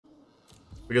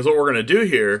Because what we're going to do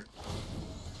here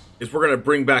is we're going to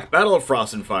bring back Battle of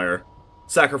Frost and Fire,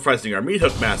 sacrificing our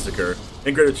Meathook Massacre,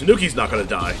 and Greater Tanuki's not going to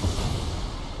die.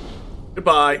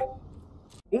 Goodbye.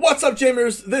 What's up,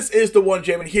 Jamers? This is the One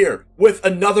Jamin here with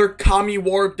another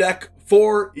Kamigawa deck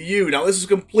for you. Now, this is a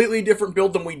completely different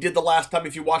build than we did the last time.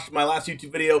 If you watched my last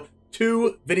YouTube video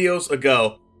 2 videos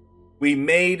ago, we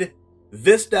made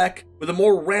this deck with a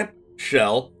more ramp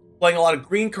shell, playing a lot of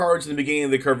green cards in the beginning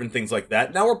of the curve and things like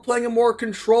that. Now we're playing a more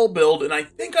control build, and I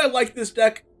think I like this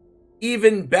deck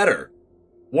even better.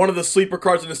 One of the sleeper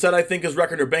cards in the set, I think, is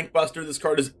Reckoner Bankbuster. This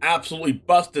card is absolutely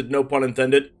busted, no pun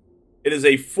intended. It is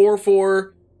a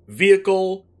 4/4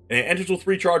 vehicle, and it enters with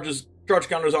 3 charge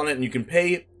counters on it, and you can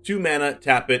pay 2 mana,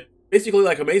 tap it, basically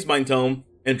like a Mazemind Tome,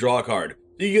 and draw a card.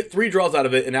 So you get 3 draws out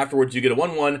of it, and afterwards you get a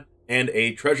 1/1 and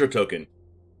a treasure token.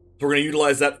 So we're going to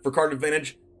utilize that for card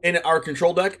advantage in our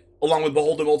control deck, along with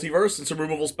Behold the Multiverse and some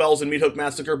removal spells in Meathook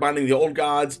Massacre, Binding the Old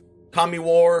Gods,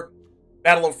 Kamigawa,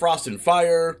 Battle of Frost and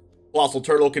Fire. Colossal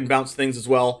Turtle can bounce things as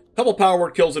well. A couple power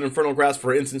word kills and Infernal Grasp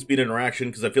for instant speed interaction,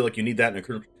 because I feel like you need that in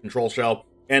a control shell,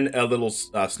 and a little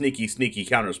sneaky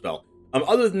counter spell.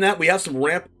 Other than that, we have some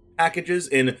ramp packages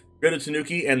in Greater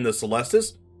Tanuki and the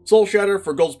Celestus. Soul Shatter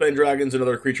for gold spend dragons and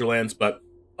other creature lands, but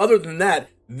other than that,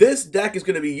 this deck is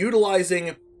going to be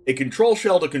utilizing a control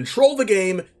shell to control the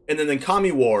game, and then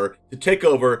Kamigawa to take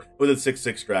over with a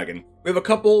 6/6 dragon. We have a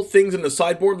couple things in the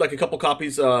sideboard, like a couple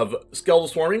copies of Skeletal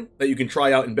Swarming that you can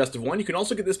try out in Best of 1. You can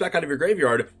also get this back out of your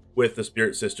graveyard with the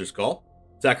Spirit Sister's Call,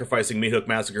 sacrificing Meathook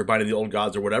Massacre, Binding the Old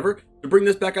Gods, or whatever, to bring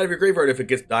this back out of your graveyard if it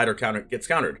gets died or gets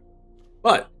countered.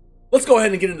 But let's go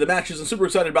ahead and get into the matches. I'm super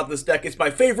excited about this deck. It's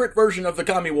my favorite version of the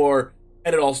Kamigawa,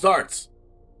 and it all starts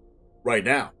right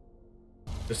now.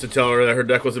 Just to tell her that her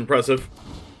deck was impressive.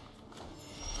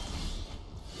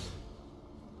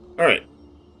 Alright.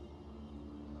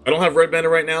 I don't have red mana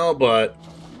right now, but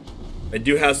I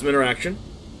do have some interaction.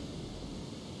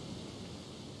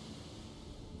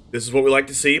 This is what we like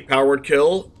to see. Power word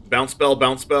kill, bounce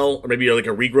spell, or maybe like a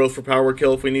regrowth for power word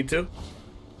kill if we need to.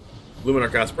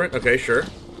 Luminarch Aspirant, okay, sure.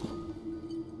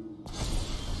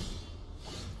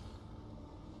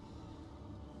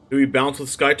 Do we bounce with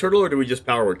Skyturtle, or do we just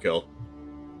power word kill?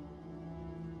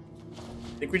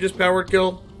 I think we just power word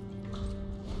kill.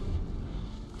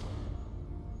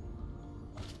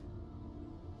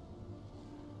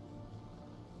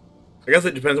 I guess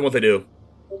it depends on what they do.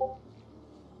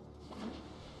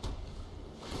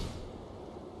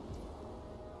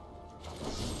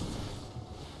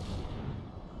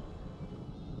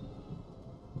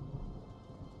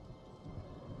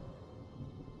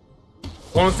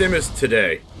 Opponent's name is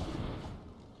Today.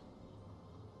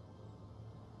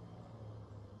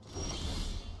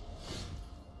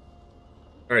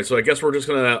 Alright, so I guess we're just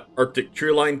gonna Arctic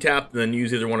Treeline tap and then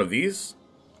use either one of these,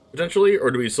 potentially,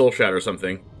 or do we Soul Shatter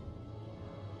something?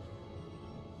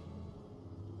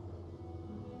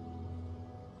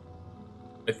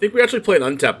 I think we actually play an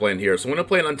untapped land here, so I'm going to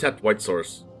play an untapped white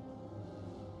source.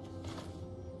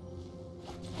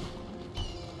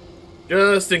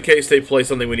 Just in case they play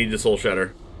something we need to Soul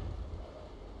Shatter.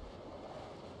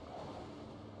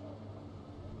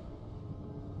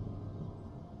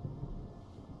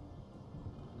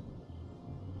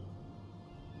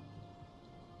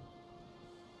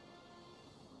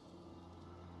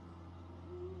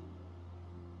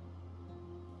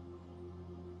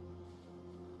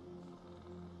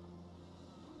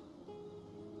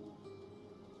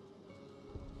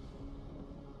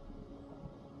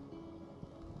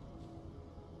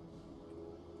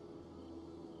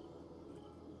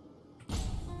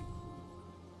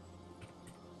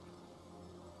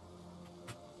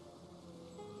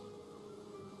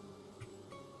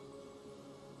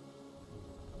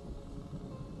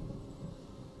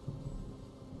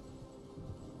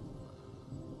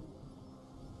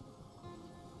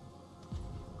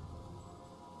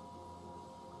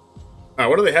 Alright,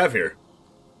 what do they have here?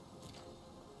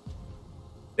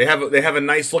 They have a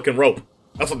nice looking rope.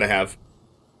 That's what they have.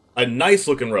 A nice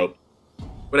looking rope.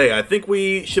 But hey, I think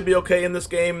we should be okay in this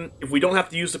game. If we don't have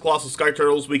to use the Colossal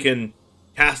Skyturtles, we can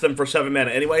cast them for 7 mana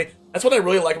anyway. That's what I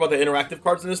really like about the interactive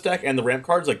cards in this deck and the ramp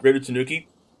cards like Greater Tanuki.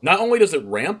 Not only does it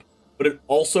ramp, but it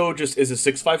also just is a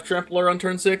 6/5 trampler on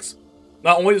turn 6.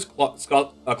 Not only does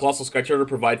Colossal Skyturtle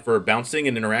provide for bouncing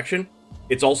and interaction,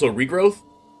 it's also regrowth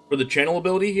for the channel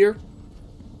ability here.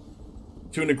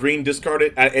 2 and a green, discard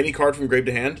it, add any card from grave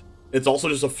to hand. It's also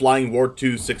just a flying ward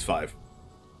 2 6/5.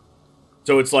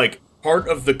 So it's like part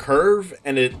of the curve,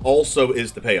 and it also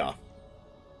is the payoff.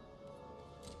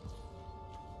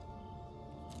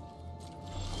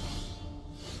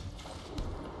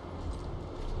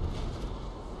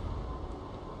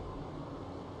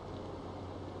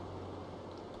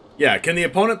 Yeah, can the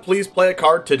opponent please play a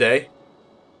card today?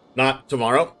 Not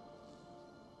tomorrow?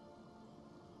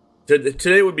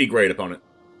 Today would be great, opponent.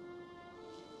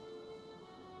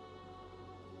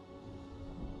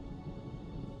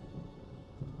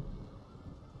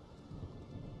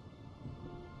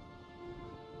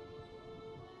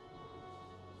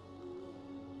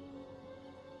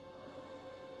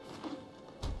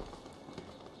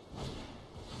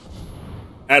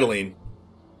 Adeline.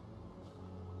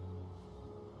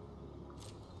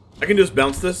 I can just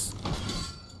bounce this.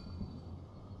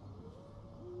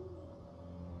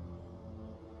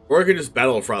 Or I could just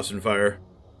battle Frost and Fire.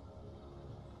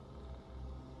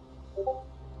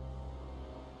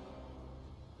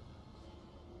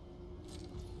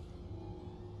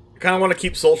 I kind of want to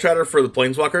keep Soul Shatter for the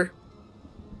Planeswalker.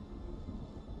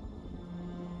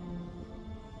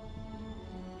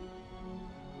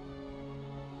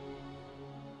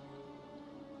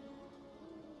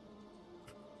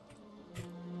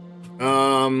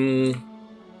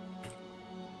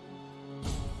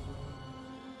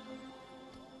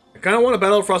 I kind of want to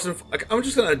battle Frost and... I'm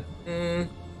just gonna... I'm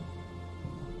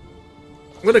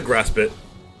gonna grasp it.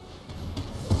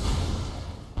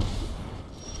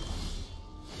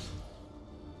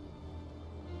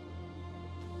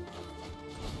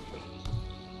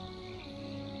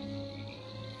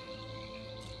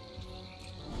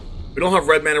 We don't have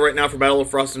red mana right now for Battle of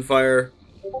Frost and Fire,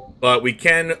 but we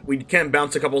can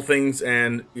bounce a couple things,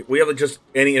 and we have just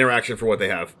any interaction for what they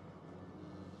have.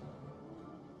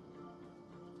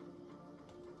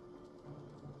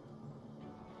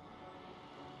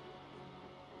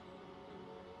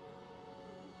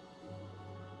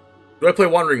 Do I play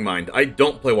Wandering Mind? I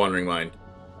don't play Wandering Mind.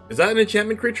 Is that an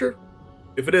enchantment creature?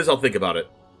 If it is, I'll think about it.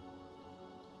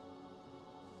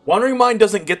 Wandering Mind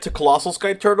doesn't get to Colossal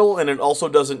Skyturtle, and it also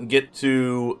doesn't get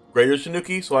to Greater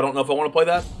Tanuki, so I don't know if I want to play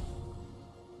that.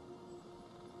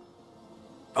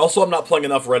 Also, I'm not playing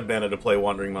enough red mana to play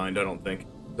Wandering Mind, I don't think.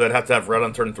 So I'd have to have red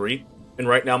on turn 3, and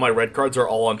right now my red cards are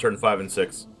all on turn 5 and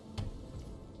 6.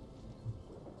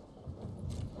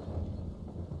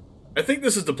 I think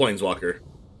this is the Planeswalker.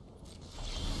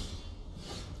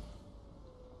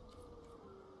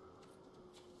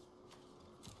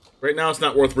 Right now, it's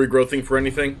not worth regrowthing for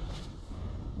anything.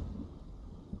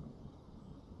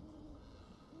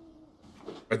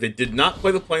 But they did not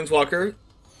play the Planeswalker.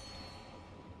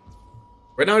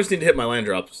 Right now, I just need to hit my land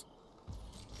drops.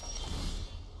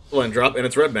 Land drop, and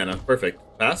it's red mana. Perfect.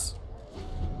 Pass.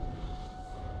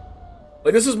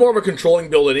 Like, this is more of a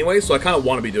controlling build anyway, so I kind of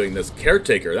want to be doing this.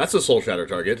 Caretaker. That's a Soul Shatter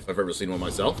target, if I've ever seen one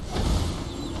myself.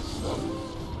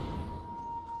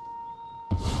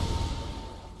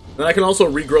 Then I can also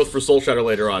regrowth for Soul Shatter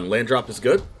later on. Land drop is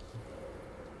good.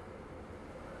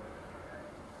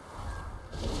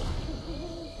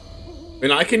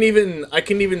 And I can even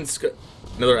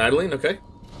another Adeline, okay.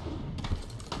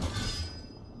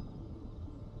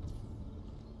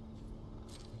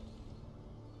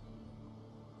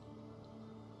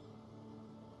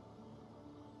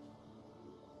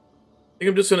 I think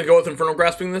I'm just gonna go with Infernal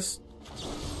Grasping this.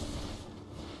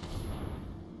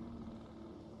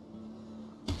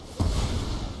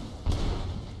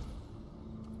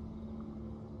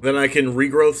 Then I can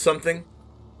regrowth something.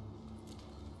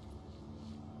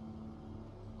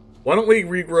 Why don't we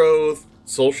regrowth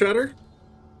Soul Shatter?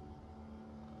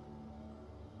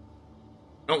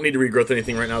 I don't need to regrowth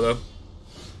anything right now, though.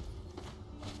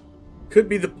 Could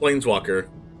be the Planeswalker.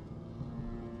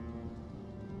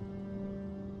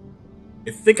 I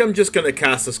think I'm just going to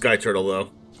cast the Skyturtle, though.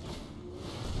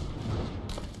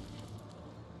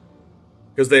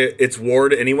 Because it's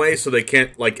ward anyway, so they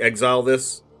can't, like, exile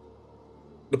this.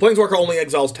 The Planeswalker only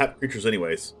exiles tapped creatures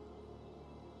anyways.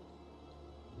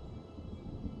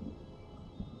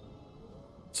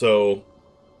 So,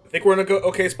 I think we're in a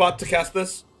okay spot to cast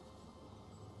this.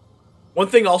 One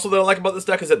thing also that I like about this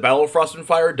deck is that Battle of Frost and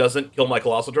Fire doesn't kill my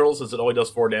Colossal Turtle, since it only does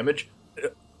 4 damage.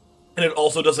 And it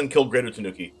also doesn't kill Greater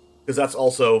Tanuki, because that's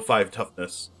also 5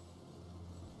 toughness.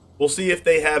 We'll see if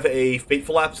they have a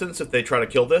Fateful Absence if they try to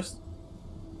kill this.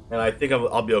 And I think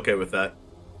I'll be okay with that.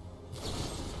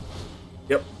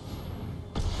 Yep.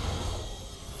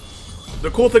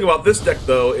 The cool thing about this deck,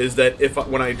 though, is that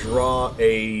when I draw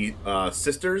a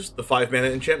Sisters, the 5-mana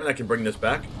enchantment, I can bring this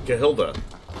back. Catilda,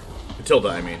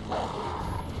 I mean.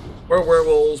 Where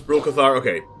Werewolves, Brule Cathar.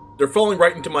 Okay, they're falling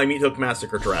right into my Meathook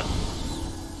Massacre trap.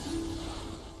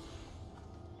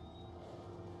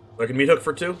 So I can Meathook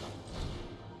for 2.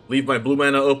 Leave my blue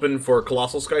mana open for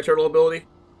Colossal Skyturtle ability.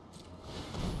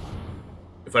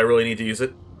 If I really need to use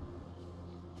it.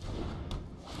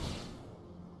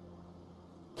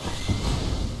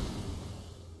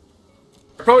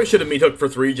 I probably should have Meathook for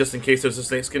 3 just in case there's a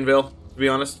Snakeskin Veil, to be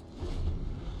honest.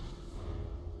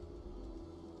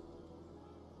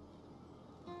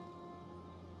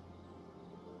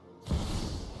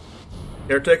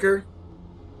 Caretaker.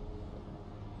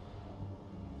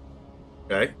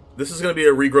 Okay. This is going to be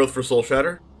a regrowth for Soul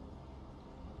Shatter.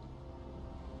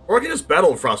 Or I can just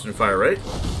battle Frost and Fire, right?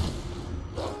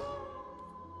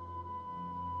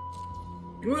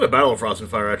 I'm going to battle Frost and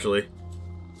Fire, actually.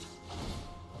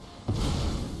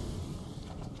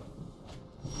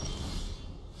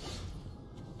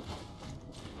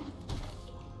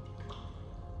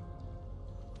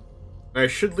 I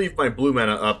should leave my blue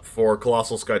mana up for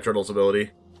Colossal Skyturtle's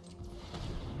ability.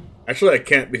 Actually, I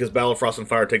can't because Battle of Frost and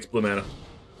Fire takes blue mana.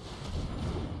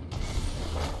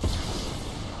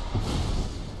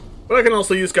 But I can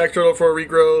also use Skyturtle for a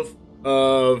regrowth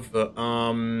of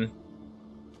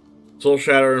Soul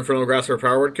Shatter, Infernal Grasp for a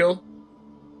Power Word kill.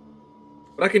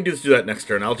 But I can do that next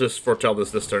turn. I'll just foretell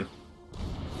this turn.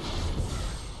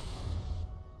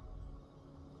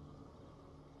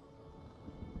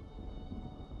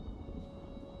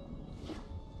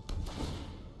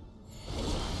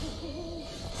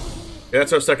 Yeah,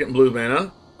 that's our second blue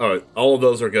mana. Alright, all of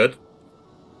those are good.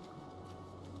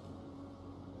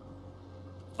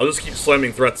 I'll just keep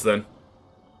slamming threats then.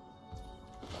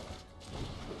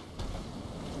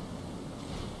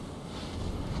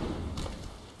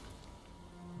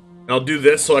 And I'll do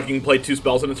this so I can play 2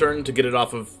 spells in a turn to get it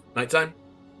off of nighttime.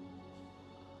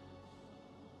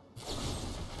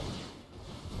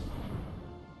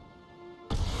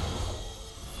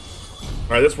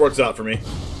 Alright, this works out for me.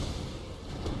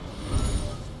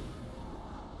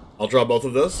 I'll draw both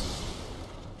of those.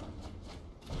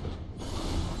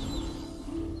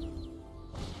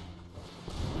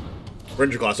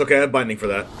 Ranger Class. Okay, I have binding for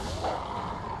that.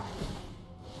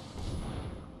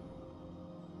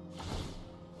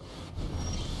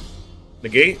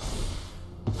 Negate.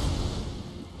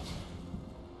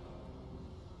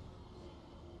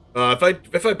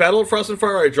 If I battle Frost and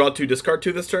Fire, I draw 2, discard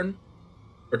 2 this turn.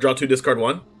 Or draw 2, discard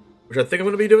 1. Which I think I'm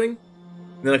going to be doing.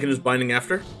 And then I can just binding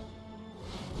after.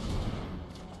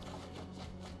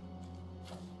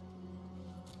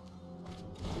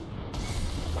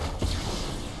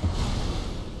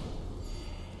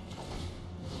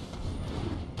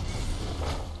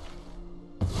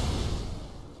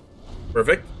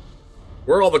 Perfect.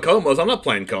 Where are all the Comas? I'm not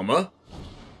playing Coma.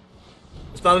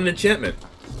 It's not an enchantment.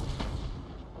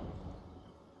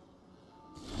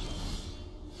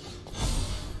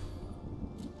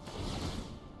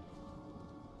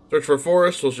 Search for a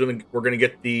forest. We're going to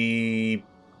get the...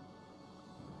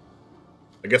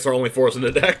 I guess our only forest in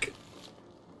the deck.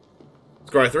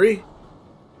 Scry 3.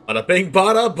 Bada bing,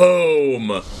 bada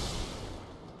boom.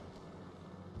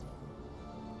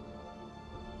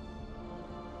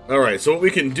 Alright, so what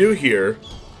we can do here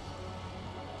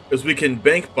is we can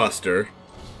Bankbuster.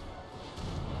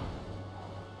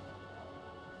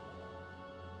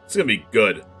 This is going to be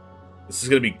good. This is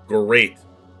going to be great.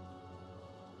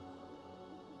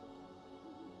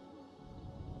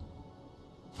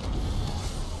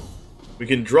 We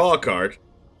can draw a card.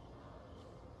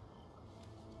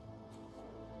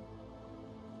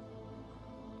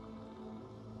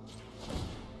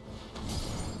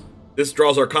 This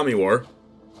draws our Kamigawa.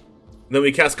 Then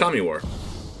we cast Kamigawa.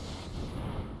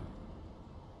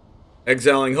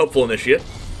 Exiling Hopeful Initiate.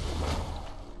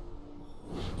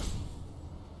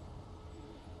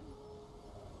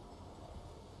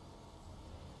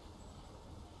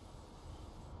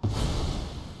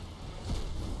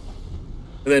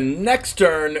 And then next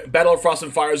turn, Battle of Frost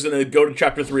and Fire is going to go to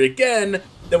Chapter 3 again.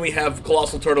 Then we have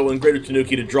Colossal Turtle and Greater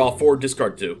Tanuki to draw 4,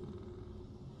 discard 2.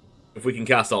 If we can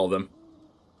cast all of them.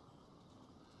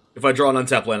 If I draw an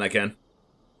untap land, I can.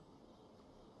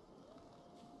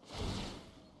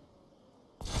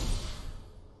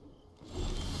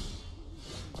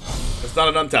 It's not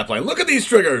an untap land. Look at these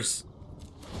triggers!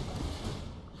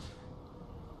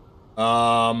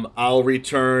 I'll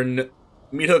return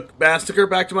Meathook Massacre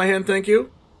back to my hand, thank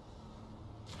you.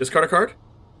 Discard a card.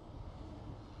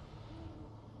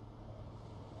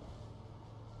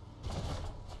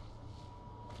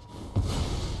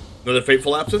 Another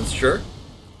Fateful Absence, sure.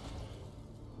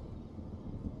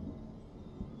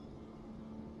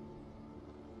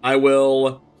 I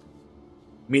will...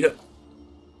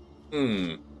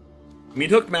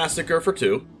 Meathook Massacre for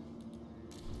 2.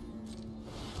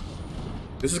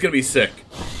 This is gonna be sick.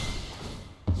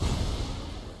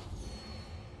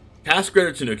 Cast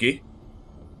Greater Tanuki.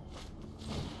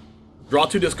 Draw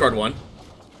 2, discard 1.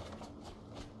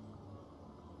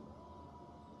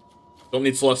 Don't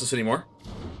need Celestus anymore.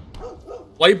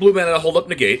 Play blue mana to hold up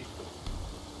Negate.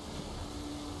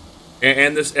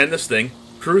 And this thing.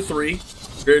 Crew 3,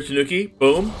 Greater Tanuki,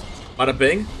 boom, bada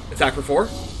bing, attack for 4.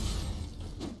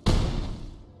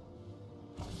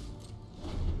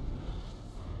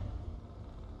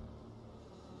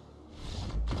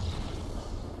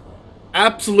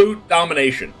 Absolute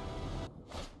domination.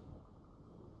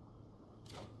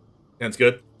 That's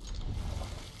good.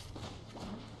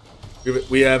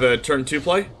 We have a turn 2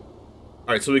 play.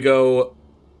 Alright, so we go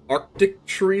Arctic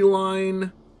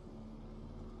Treeline.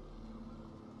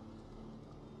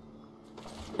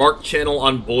 Barkchannel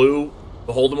on blue.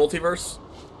 Behold the Multiverse.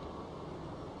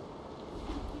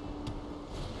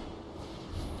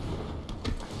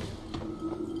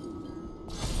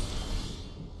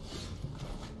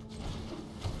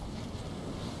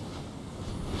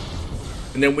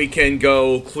 And then we can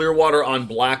go Clearwater on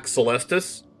black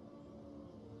Celestus.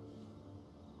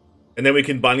 And then we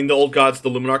can Binding the Old Gods to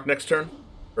the Luminarch next turn.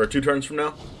 Or 2 turns from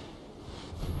now.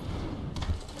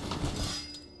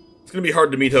 It's going to be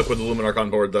hard to Meathook with the Luminarch on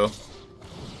board, though.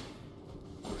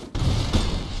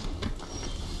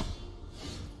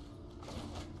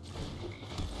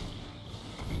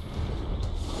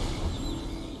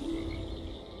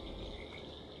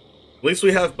 At least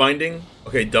we have Binding.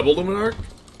 Okay, double Luminarch.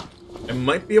 I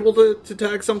might be able to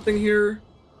tag something here.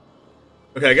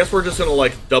 Okay, I guess we're just gonna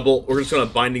like double. We're just gonna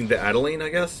Binding the Adeline, I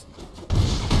guess.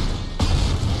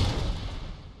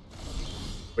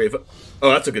 Wait, oh,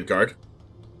 that's a good card.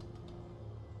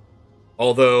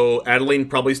 Although Adeline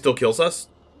probably still kills us.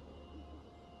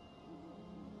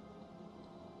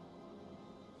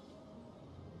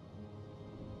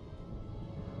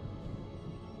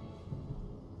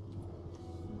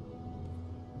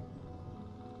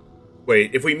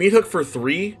 Wait, if we Meathook for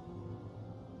 3,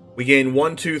 we gain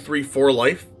 1, 2, 3, 4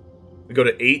 life. We go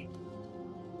to 8.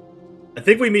 I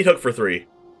think we Meathook for 3.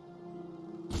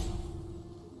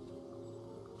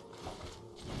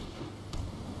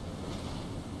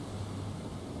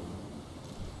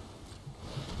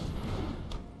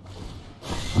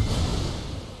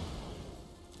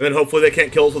 And then hopefully they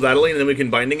can't kill us with Adeline, and then we can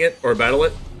Binding it, or battle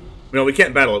it. No, we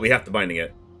can't battle it, we have to Binding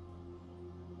it.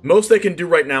 Most they can do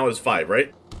right now is 5,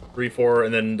 right? 3, 4,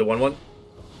 and then the 1/1.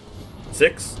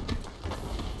 6.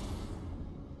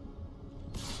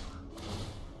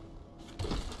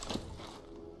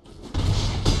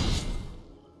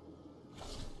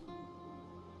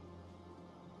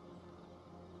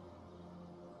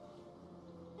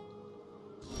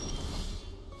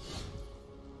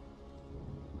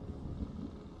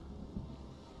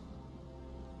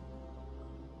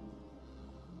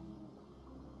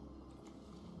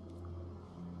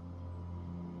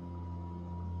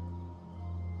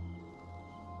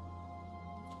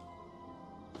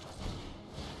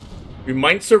 We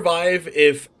might survive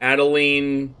if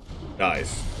Adeline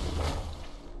dies.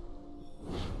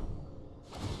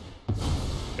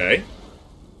 Okay.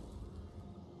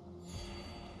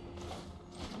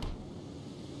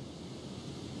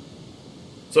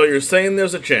 So you're saying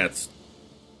there's a chance.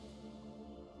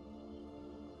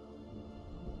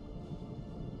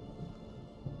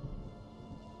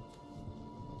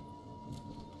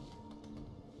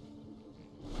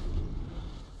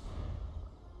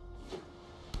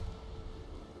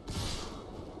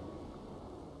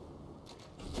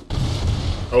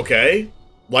 Okay.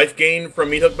 Life gain from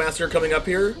Meathook Massacre coming up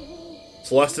here.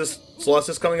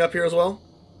 Celestus coming up here as well.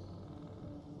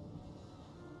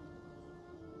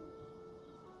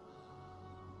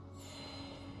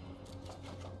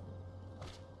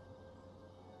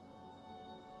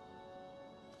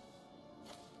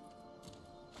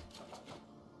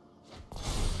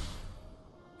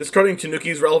 Discarding Tanuki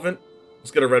is relevant.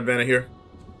 Let's get a red mana here.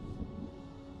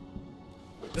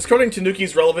 Discarding Tanuki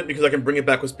is relevant because I can bring it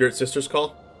back with Spirit Sister's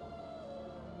Call.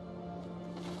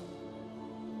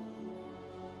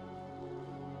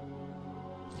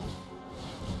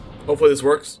 Hopefully this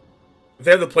works. If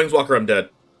they have the Planeswalker, I'm dead.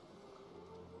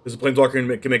 Because the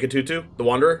Planeswalker can make a 2/2? The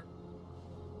Wanderer?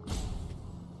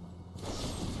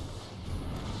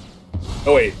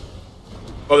 Oh, wait.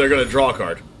 Oh, they're going to draw a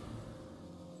card.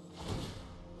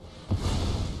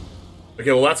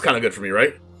 Okay, well that's kind of good for me,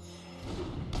 right?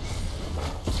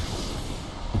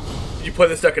 Did you play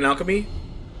this deck in Alchemy?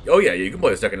 Oh yeah, you can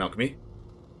play this deck in Alchemy.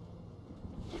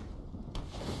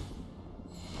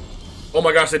 Oh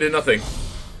my gosh, they did nothing.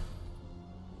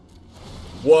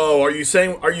 Whoa, are you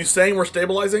saying we're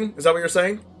stabilizing? Is that what you're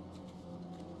saying?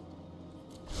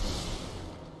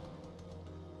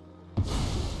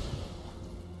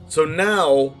 So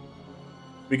now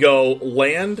we go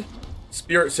land,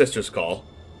 Spirit Sister's Call.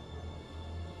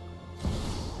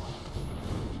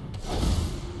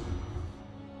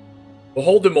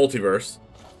 Behold the Multiverse.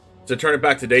 To turn it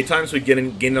back to daytime so we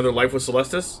gain another life with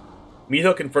Celestus.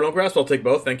 Meathook, Infernal Grasp, I'll take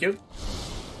both, thank you.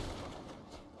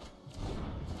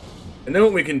 And then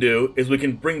what we can do is we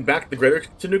can bring back the Greater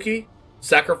Tanuki,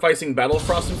 sacrificing Battle of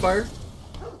Frost and Fire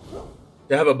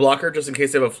to have a blocker just in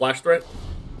case they have a flash threat.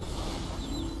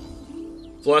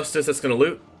 Celestus, that's going to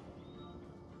loot.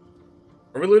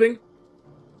 Are we looting?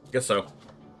 Guess so.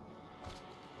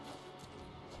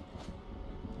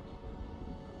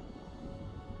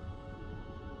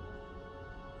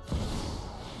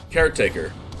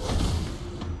 Caretaker.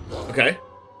 Okay.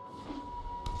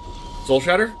 Soul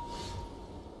Shatter.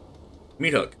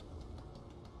 Meathook.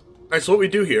 Alright, so what we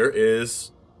do here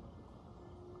is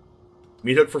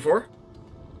Meathook for 4.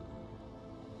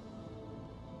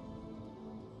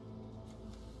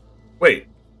 Wait.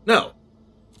 No.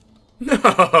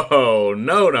 No.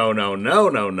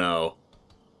 No.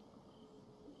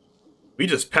 We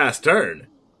just pass turn.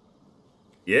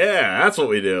 Yeah, that's what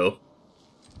we do.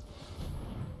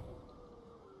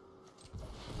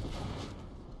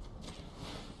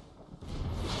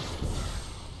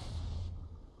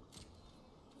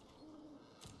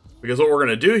 Because what we're going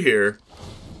to do here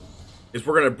is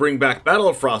we're going to bring back Battle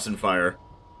of Frost and Fire,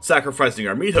 sacrificing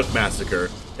our Meathook Massacre,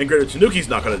 and Greater Tanuki's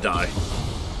not going to die.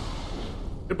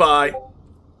 Goodbye.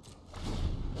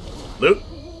 Loot.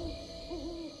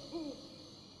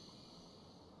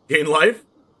 Gain life.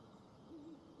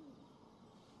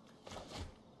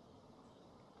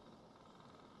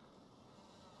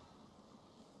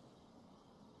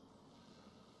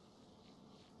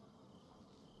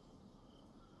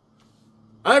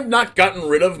 I've not gotten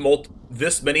rid of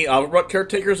this many Overbrought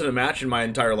Caretakers in a match in my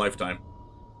entire lifetime.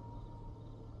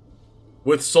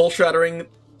 With Soul Shattering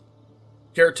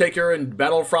Caretaker and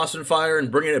Battle of Frost and Fire and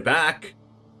bringing it back,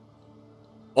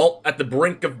 all at the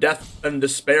brink of death and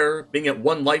despair, being at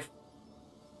 1 life.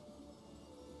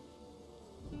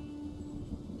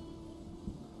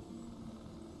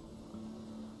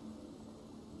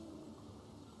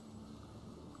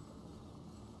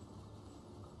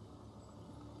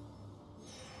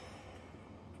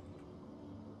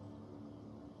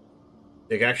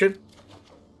 Take action.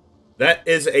 That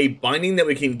is a binding that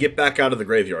we can get back out of the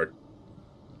graveyard.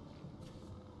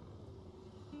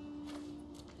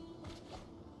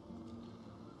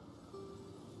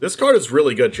 This card is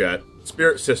really good, chat.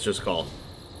 Spirit Sister's Call.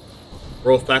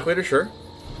 Roll with back later, sure.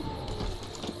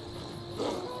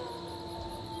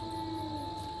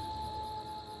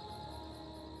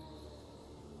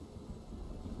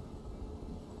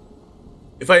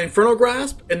 If I Infernal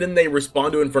Grasp, and then they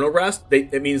respond to Infernal Grasp,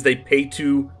 it means they play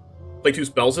 2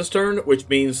 spells this turn, which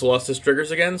means Celestus triggers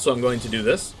again, so I'm going to do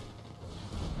this.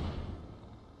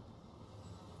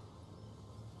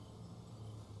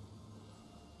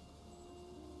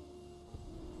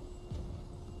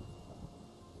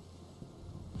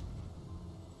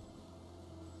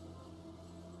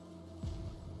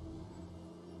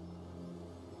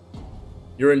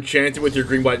 You're enchanted with your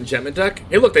green-white enchantment deck?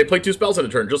 Hey look, they play 2 spells in a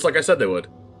turn, just like I said they would.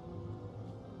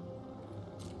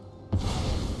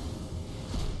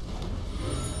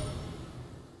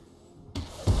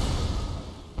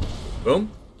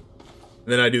 Boom.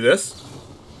 And then I do this.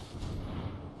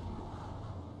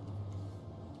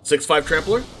 6/5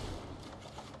 Trampler.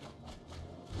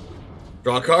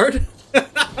 Draw a card. And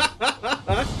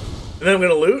then I'm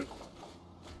gonna loot.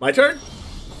 My turn.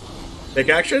 Take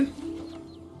action.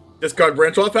 Discard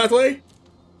Branchloft Pathway.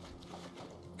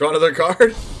 Draw another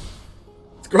card.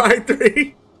 Scry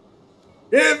 3.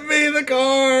 Give me the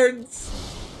cards.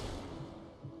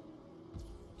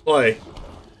 Play.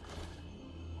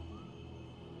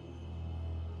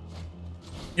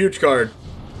 Huge card.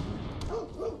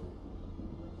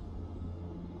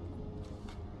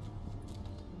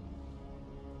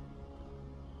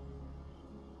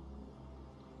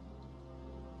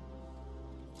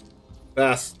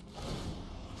 Pass.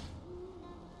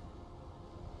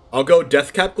 I'll go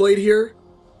Deathcap Glade here.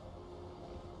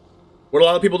 What a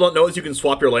lot of people don't know is you can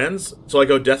swap your lands. So I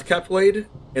go Deathcap Glade,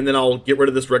 and then I'll get rid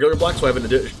of this regular black so I have an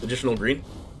additional green.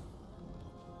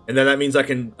 And then that means I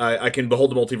can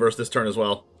Behold the Multiverse this turn as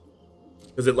well.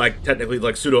 Because it technically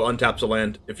pseudo untaps a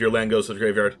land if your land goes to the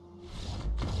graveyard.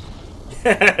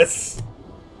 Yes!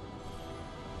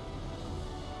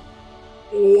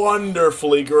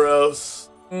 Wonderfully gross.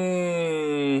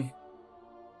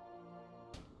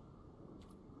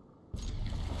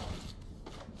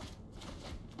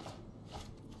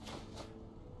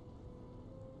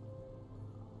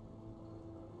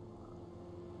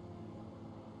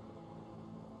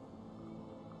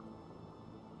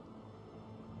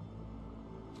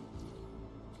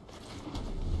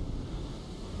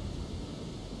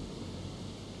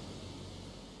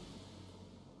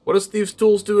 What does Thieves'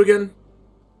 Tools do again?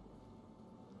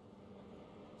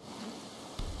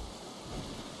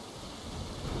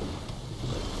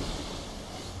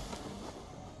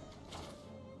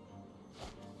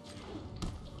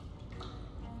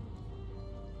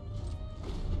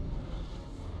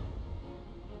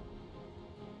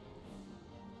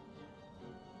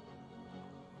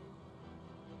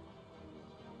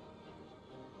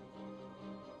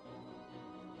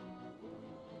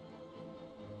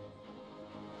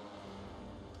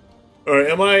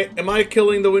 Alright, am I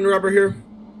killing the Wind Robber here?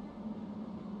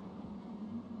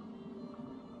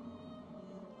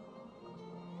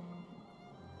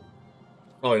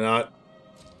 Probably not.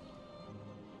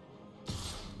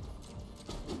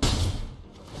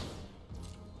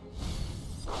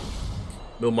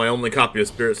 Build my only copy of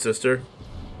Spirit Sister.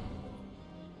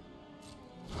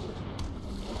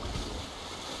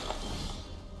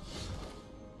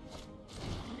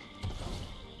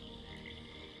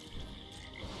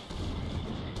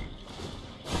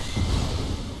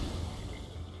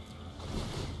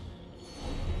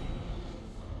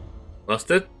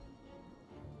 Busted.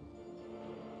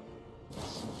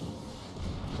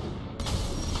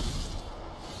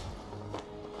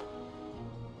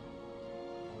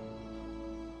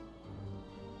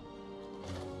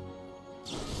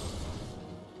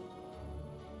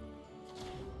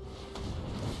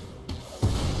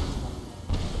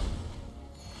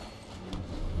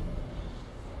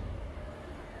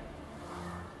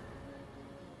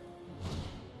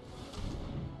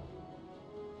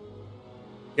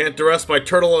 Can't duress my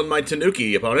turtle and my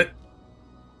tanuki, opponent.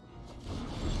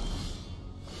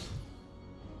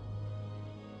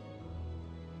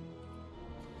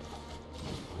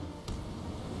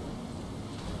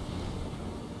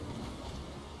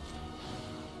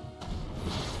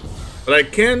 But I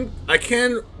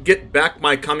can get back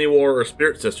my Kamigawa or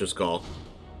Spirit Sister's Call.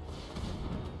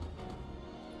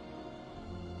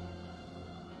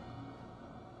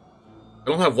 I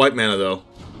don't have white mana though.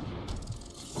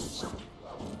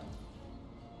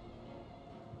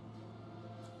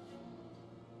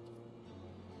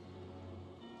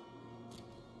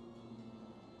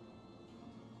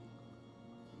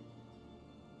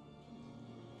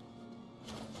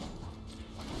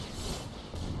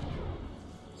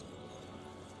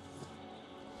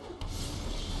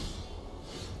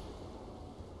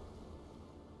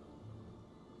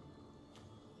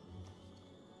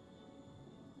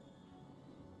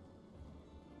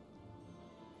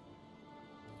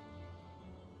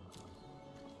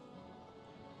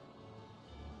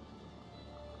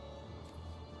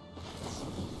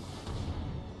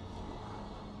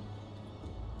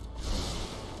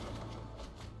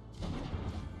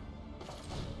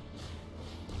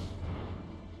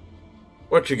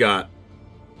 What you got?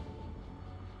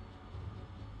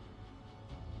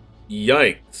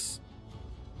 Yikes.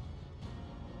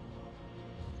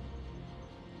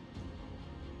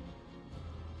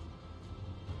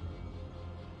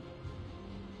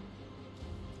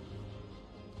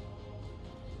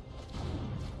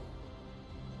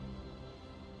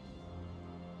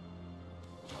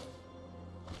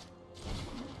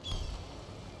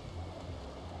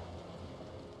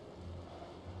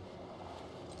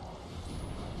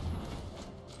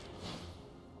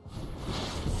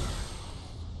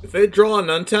 If they draw an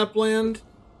untapped land,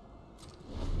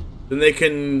 then they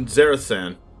can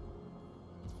Zarathan.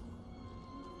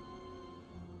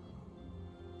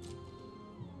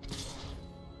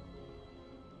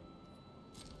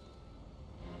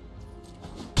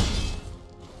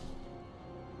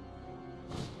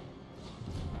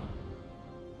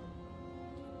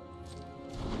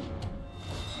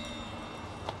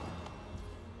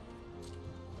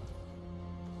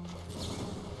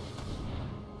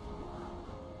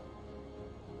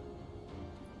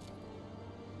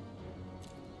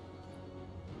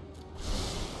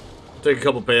 Take a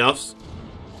couple payoffs.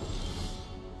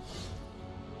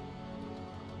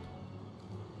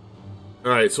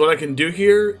 Alright, so what I can do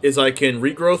here is I can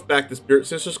regrowth back the Spirit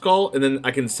Sister's Call, and then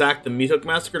I can sack the Meathook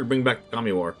Massacre to bring back the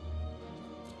Kamigawa.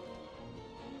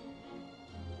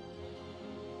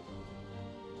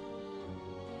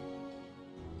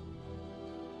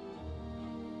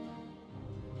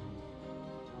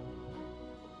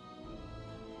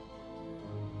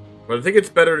 But I think it's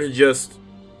better to just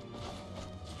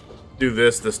do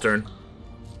this turn.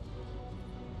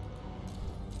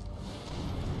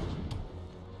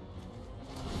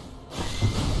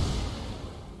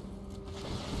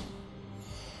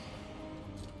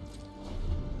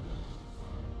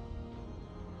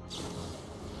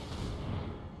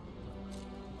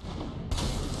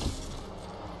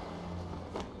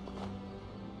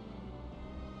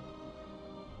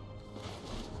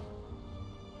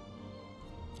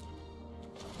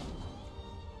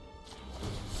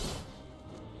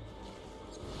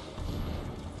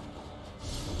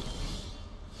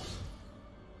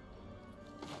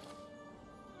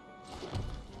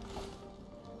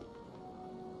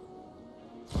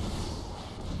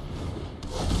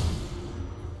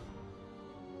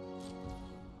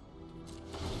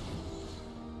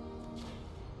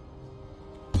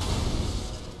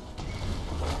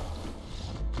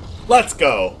 Let's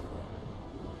go.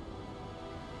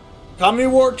 Tommy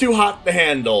War too hot to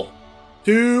handle.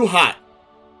 Too hot.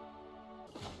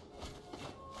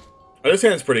 Oh, this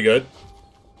hand's pretty good.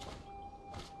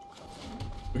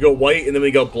 We go white, and then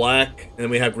we go black, and then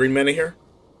we have green mana here.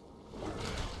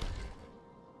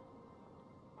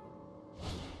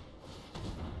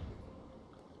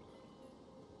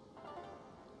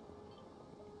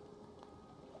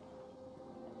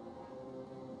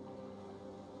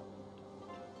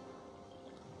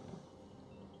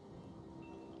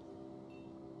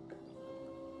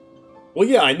 Well,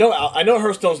 yeah, I know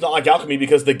Hearthstone's not like Alchemy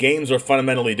because the games are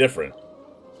fundamentally different.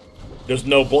 There's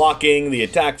no blocking, the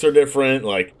attacks are different,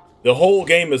 like, the whole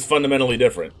game is fundamentally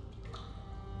different.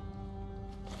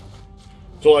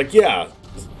 So, like, yeah,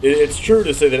 it's true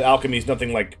to say that Alchemy is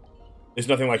nothing like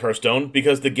Hearthstone,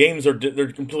 because the games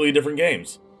they're completely different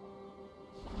games.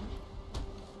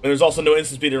 And there's also no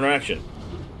instant speed interaction.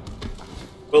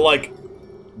 But, like,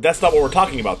 that's not what we're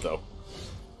talking about, though.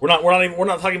 We're not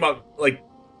talking about, like,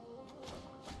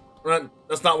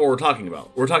 that's not what we're talking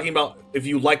about. We're talking about if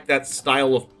you like that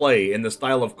style of play and the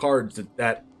style of cards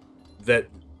that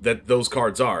those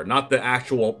cards are, not the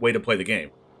actual way to play the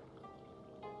game.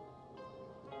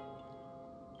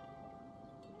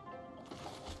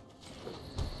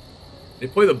 They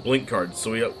play the blink cards,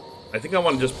 so I think I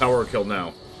want to just power kill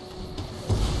now.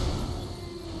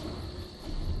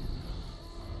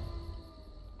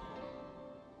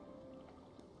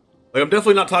 Like, I'm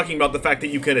definitely not talking about the fact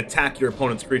that you can attack your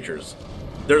opponent's creatures.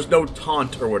 There's no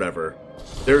taunt or whatever.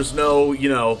 There's no, you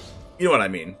know what I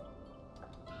mean.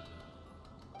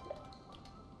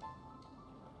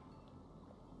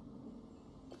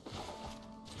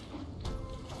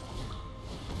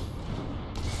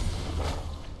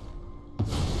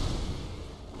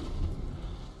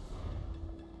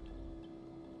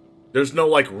 There's no,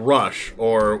 like, rush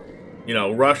or... You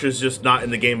know, rush is just not in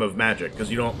the game of Magic,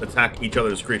 because you don't attack each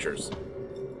other's creatures.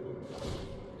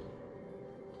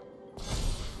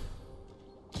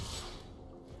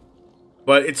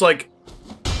 But it's like...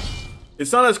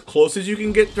 It's not as close as you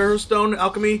can get to Hearthstone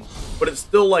Alchemy, but it's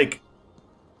still, like,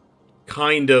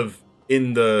 kind of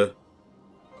in the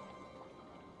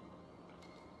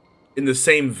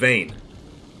same vein.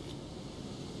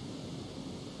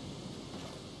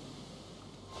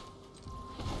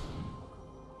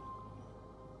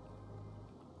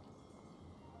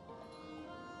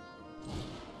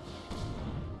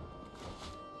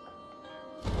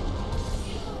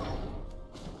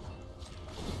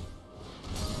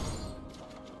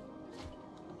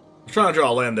 Trying to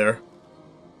draw a land there.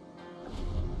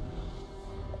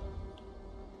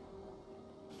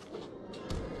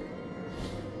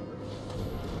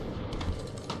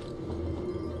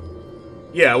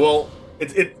 Yeah, well,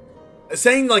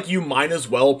 saying like you might as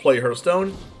well play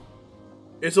Hearthstone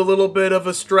is a little bit of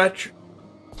a stretch.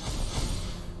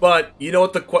 But you know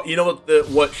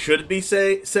what should be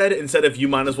said instead of you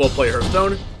might as well play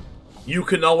Hearthstone? You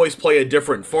can always play a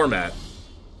different format.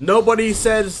 Nobody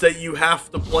says that you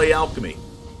have to play Alchemy.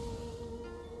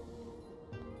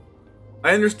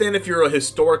 I understand if you're a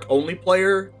Historic-only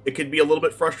player, it could be a little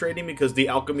bit frustrating because the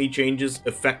Alchemy changes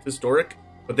affect Historic,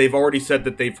 but they've already said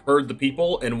that they've heard the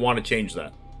people and want to change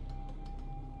that.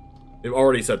 They've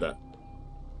already said that.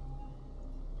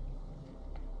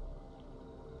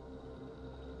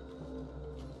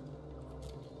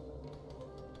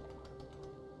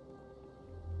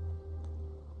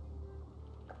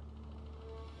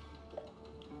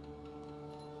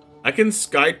 I can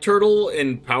Skyturtle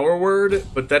in Power Word,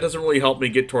 but that doesn't really help me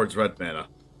get towards red mana.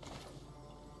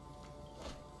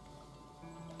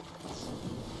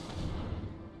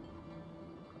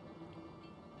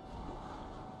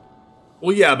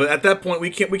 Well, yeah, but at that point we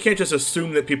can't just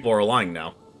assume that people are lying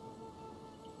now.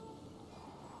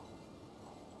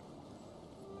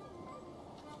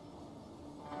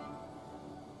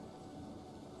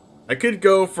 I could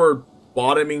go for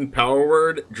bottoming Power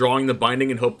Word, drawing the Binding,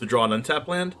 and hope to draw an untap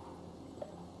land.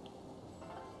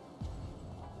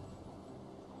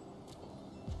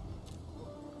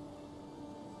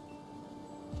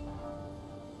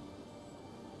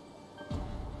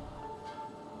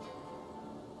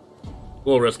 A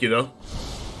little risky, though.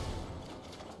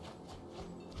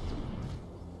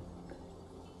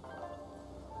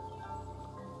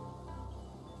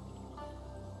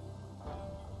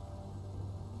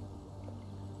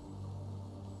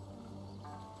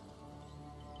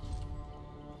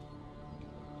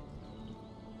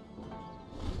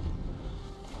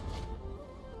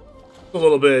 A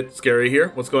little bit scary here.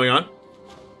 What's going on?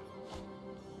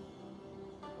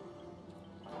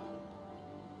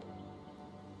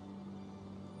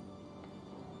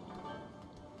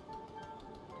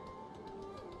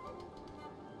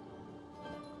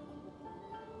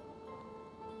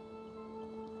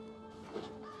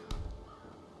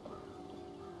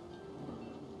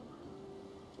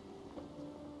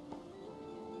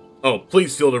 Oh,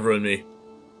 please Field of Ruin me.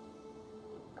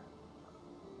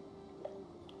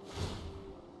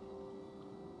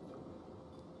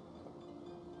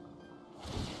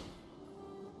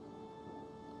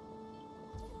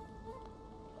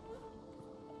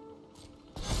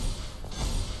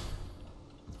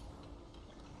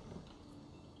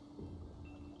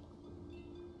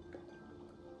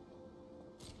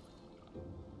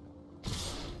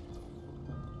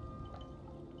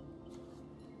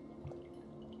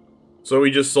 So we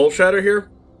just Soul Shatter here?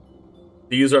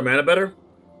 To use our mana better?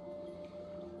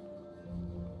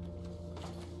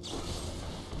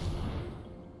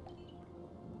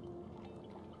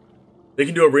 They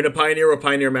can do Arena Pioneer or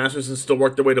Pioneer Masters and still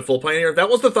work their way to full Pioneer? That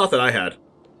was the thought that I had.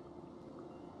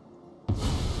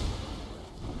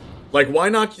 Like, why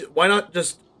not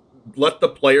just let the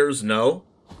players know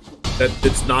that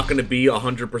it's not going to be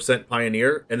 100%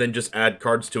 Pioneer, and then just add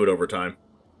cards to it over time?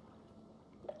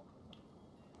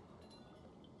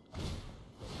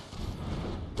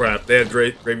 Crap, they have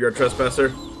Graveyard Trespasser.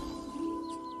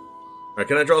 Alright,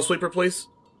 can I draw a sweeper, please?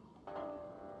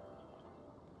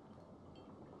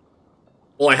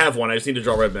 Well, I have one. I just need to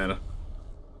draw red mana.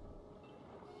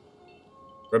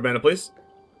 Red mana, please.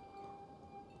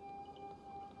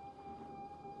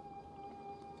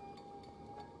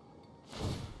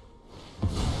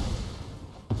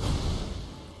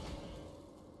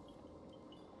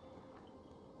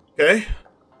 Okay.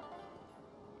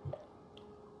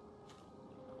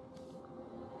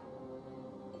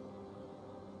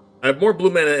 I have more blue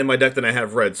mana in my deck than I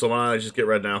have red, so why don't I just get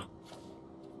red now?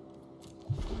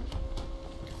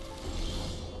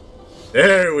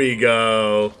 There we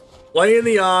go. Playing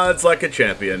the odds like a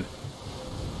champion.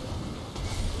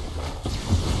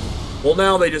 Well,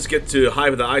 now they just get to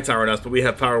Hive of the Eye Tower on us, but we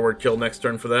have Power Word Kill next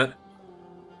turn for that.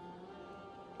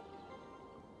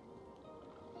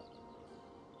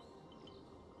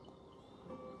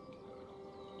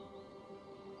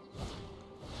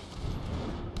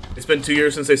 It's been 2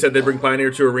 years since they said they'd bring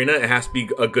Pioneer to Arena. It has to be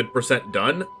a good percent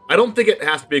done. I don't think it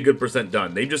has to be a good percent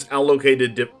done. They just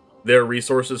allocated their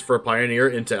resources for Pioneer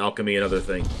into Alchemy and other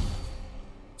things.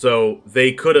 So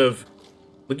they could have...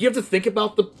 Like, you have to think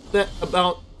about the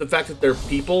fact that they're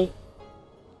people.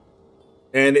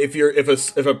 And if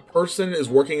a person is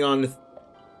working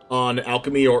on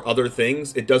Alchemy or other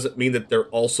things, it doesn't mean that they're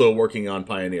also working on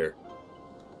Pioneer.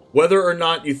 Whether or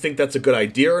not you think that's a good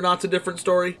idea or not's a different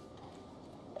story.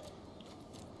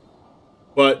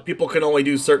 But people can only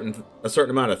do a certain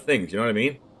amount of things, you know what I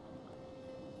mean?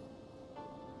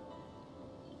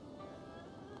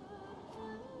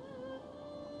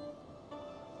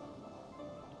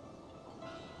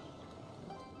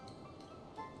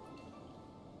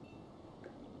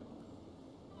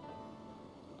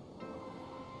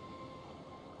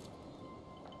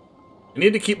 I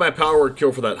need to keep my Power Word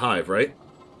Kill for that Hive, right?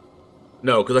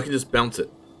 No, because I can just bounce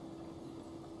it.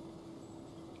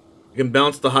 I can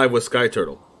bounce the Hive with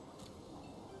Skyturtle.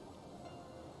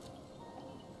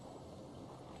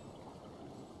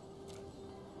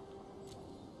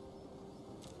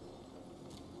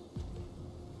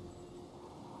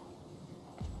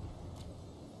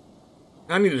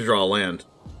 I need to draw a land.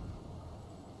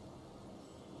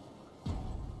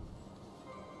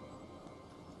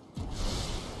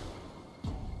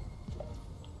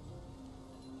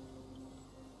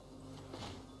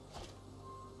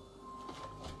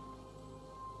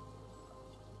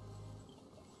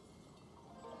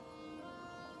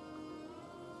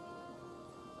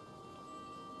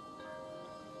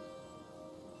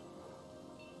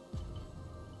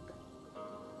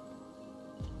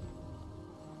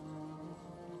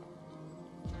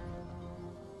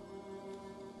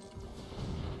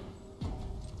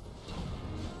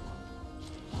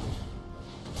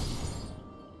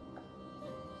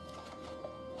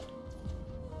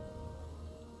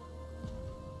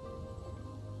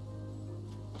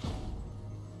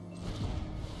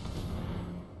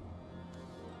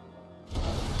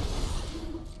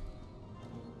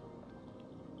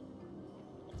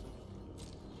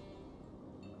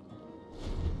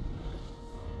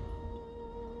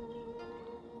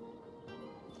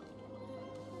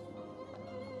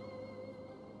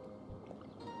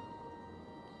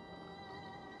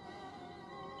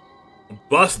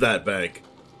 Bust that bank.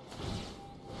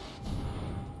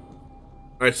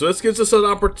 Alright, so this gives us an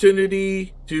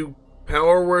opportunity to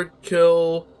Power Word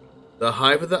Kill the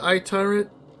Hive of the Eye Tyrant.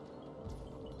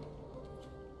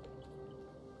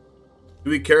 Do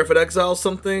we care if it exiles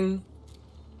something?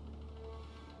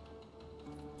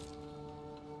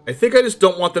 I think I just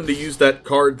don't want them to use that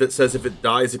card that says if it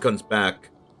dies, it comes back.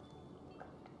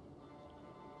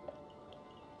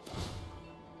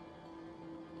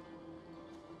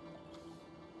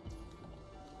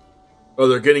 Oh,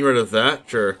 they're getting rid of that?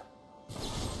 Sure.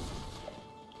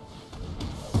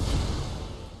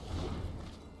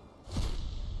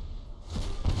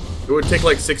 It would take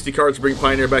like 60 cards to bring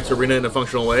Pioneer back to Arena in a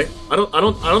functional way. I don't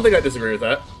think I disagree with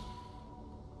that.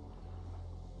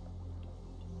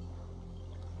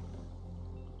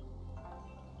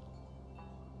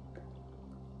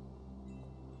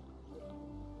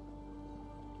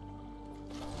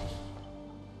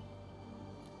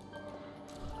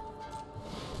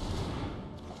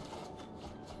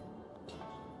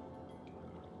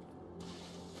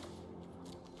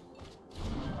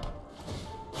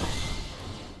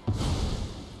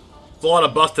 It's a lot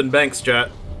of busting banks, chat.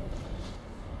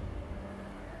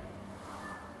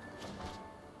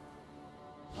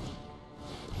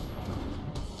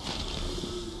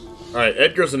 Alright,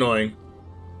 Edgar's annoying.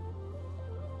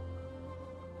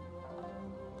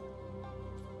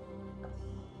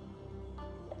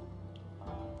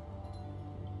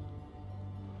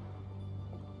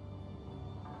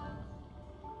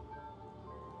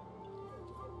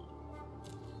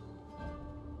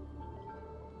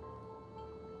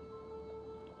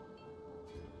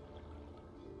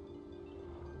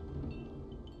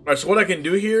 Alright, so what I can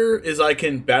do here is I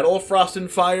can Battle of Frost and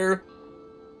Fire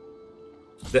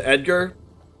the Edgar.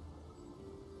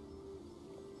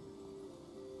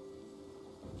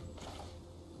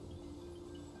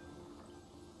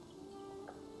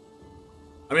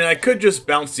 I mean, I could just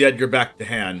bounce the Edgar back to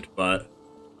hand, but...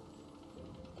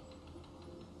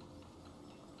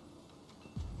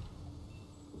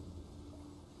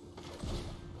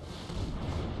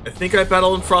 I think I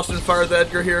Battle and Frost and Fire the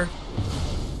Edgar here.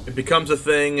 It becomes a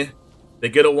thing. They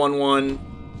get a 1/1.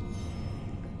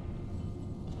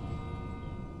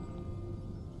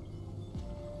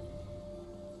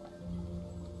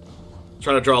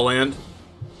 Trying to draw land.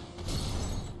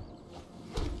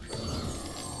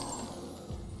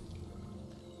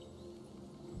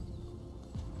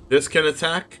 This can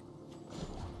attack.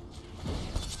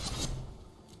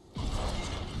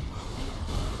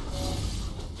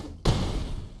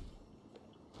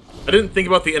 I didn't think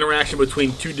about the interaction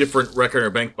between two different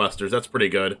Reckoner Bankbusters. That's pretty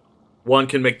good. One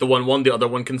can make the 1/1, the other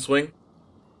one can swing.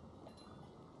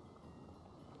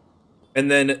 And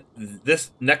then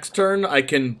this next turn, I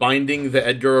can Binding the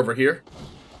Edgar over here.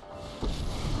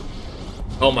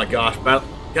 Oh my gosh.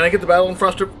 Can I get the Battle in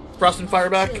Frost and Fire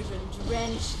back?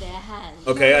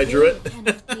 Okay, I drew it.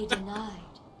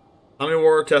 Omni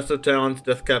War, Test of Talents,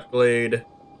 Deathcap Glade.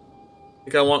 I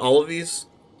think I want all of these.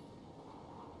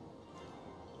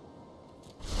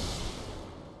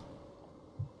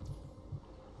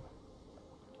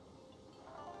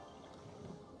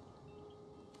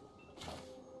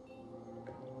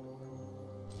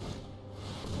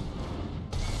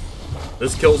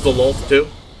 This kills the Lulth too.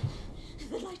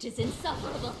 The light is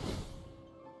insufferable.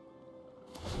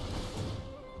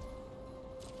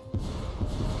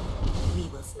 We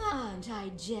will. Aren't I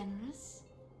generous?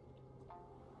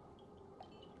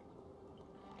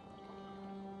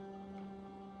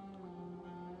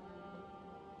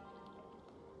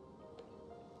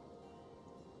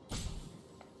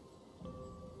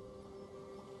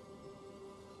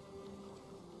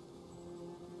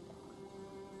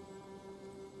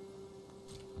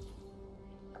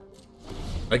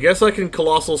 I guess I can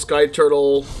Colossal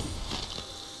Skyturtle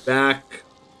back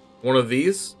one of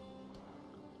these.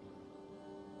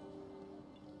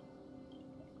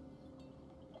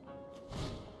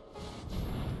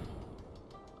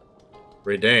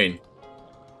 Redane.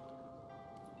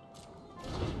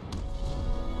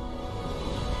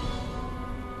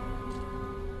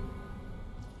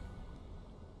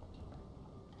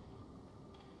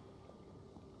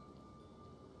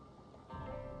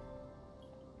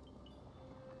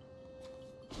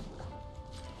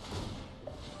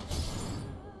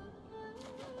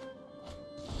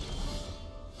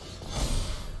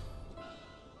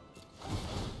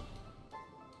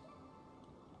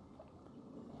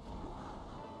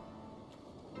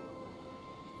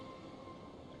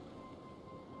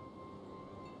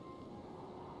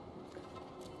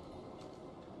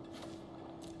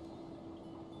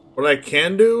 What I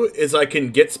can do is I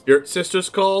can get Spirit Sister's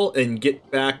Call and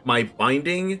get back my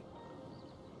Binding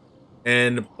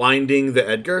and Binding the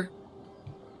Edgar.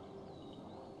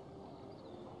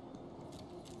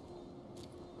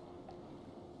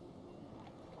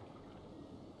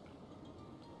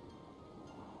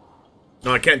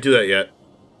 No, I can't do that yet.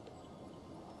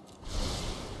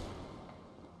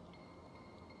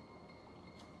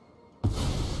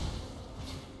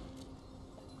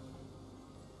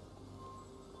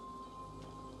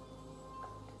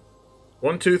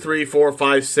 One, two, three, four,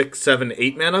 five, six, seven,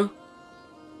 8 mana.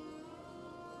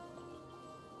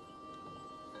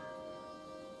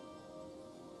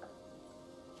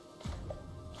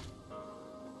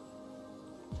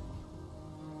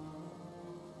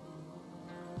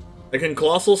 I can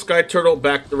Colossal Skyturtle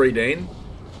back the Raidane.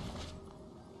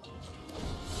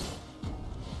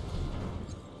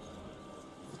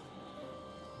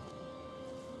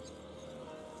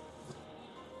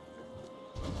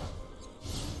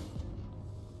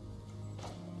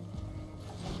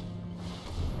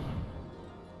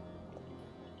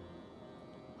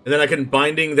 And then I can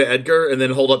Binding the Edgar and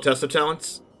then hold up Test of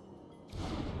Talents.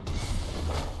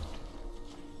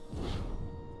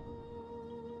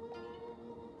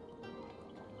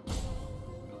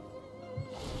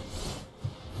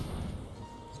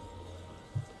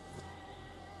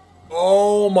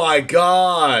 Oh my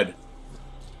god!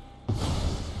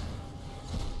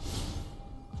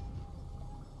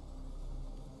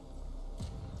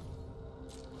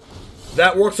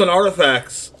 That works on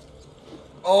artifacts.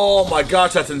 Oh my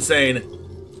gosh, that's insane.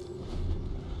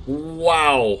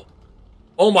 Wow.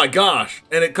 Oh my gosh.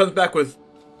 And it comes back with...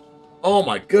 Oh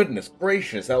my goodness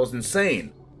gracious, that was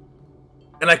insane.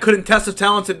 And I couldn't Test of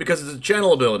Talents it because it's a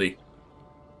channel ability.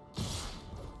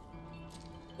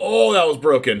 Oh, that was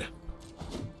broken.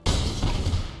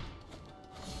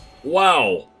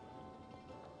 Wow.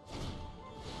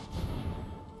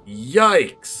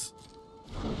 Yikes.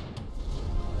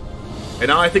 And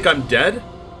now I think I'm dead?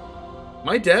 Am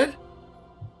I dead?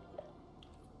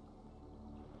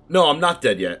 No, I'm not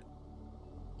dead yet.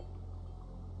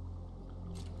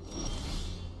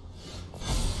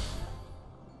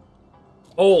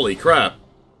 Holy crap.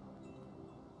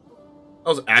 That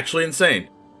was actually insane.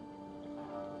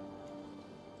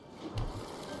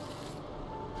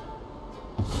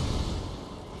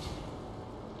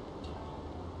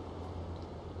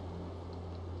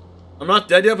 I'm not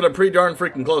dead yet, but I'm pretty darn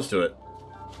freaking close to it.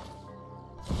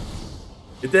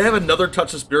 If they have another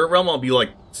Touch of Spirit Realm, I'll be,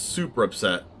 like, super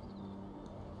upset.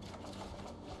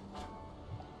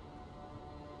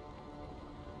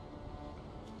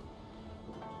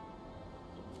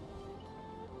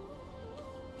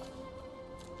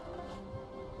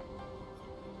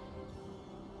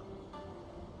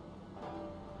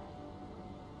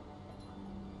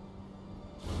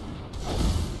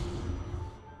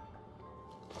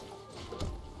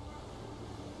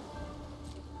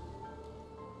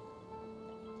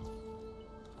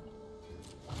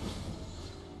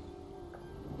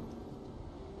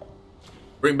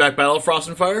 Bring back Battle of Frost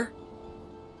and Fire?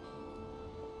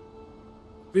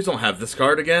 Please don't have this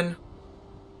card again.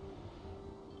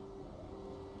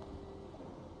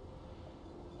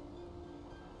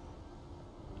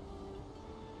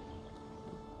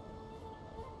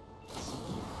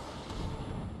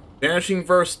 Vanishing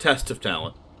Verse, Test of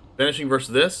Talent. Vanishing Verse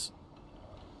this.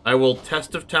 I will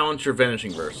Test of Talent your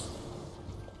Vanishing Verse.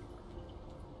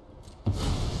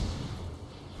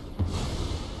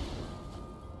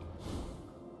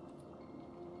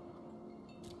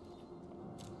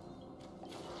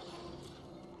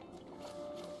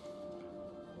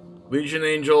 Legion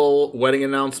Angel, Wedding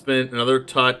Announcement, Another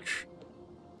Touch,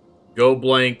 Go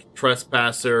Blank,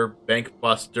 Trespasser,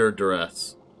 Bankbuster,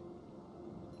 Duress.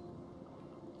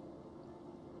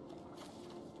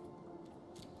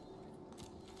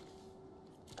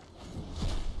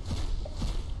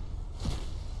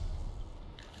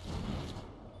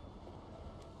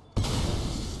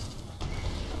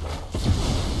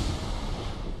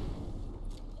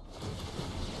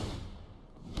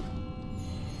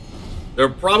 They're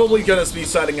probably going to be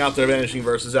citing out their Vanishing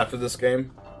Verses after this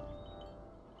game.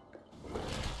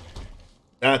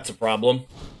 That's a problem.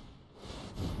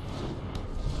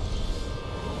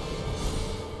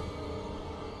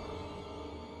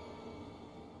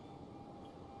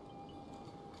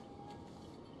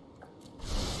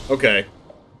 Okay.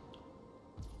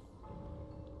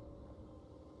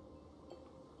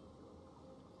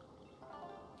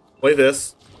 Play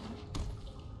this.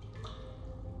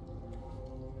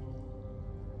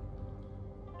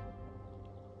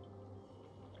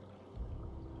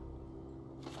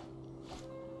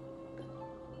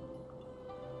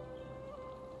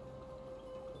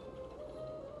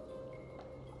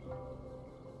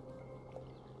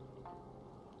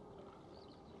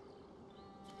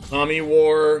 Tommy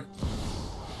War.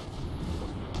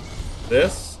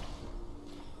 This.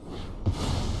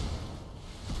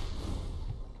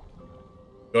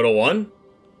 Go to 1.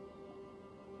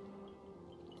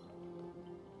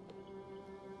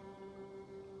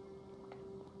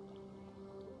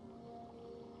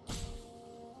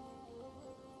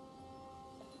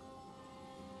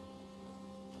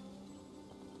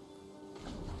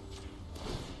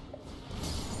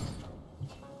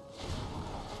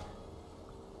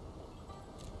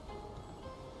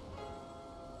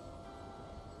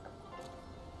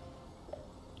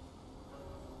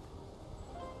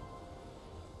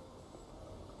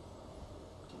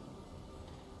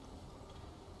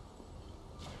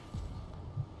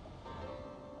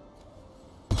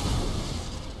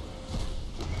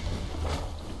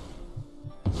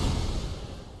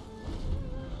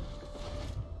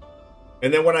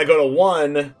 And then when I go to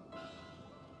 1...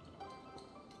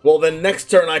 Well, then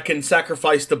next turn I can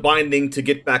sacrifice the Binding to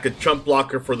get back a chump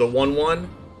blocker for the 1/1.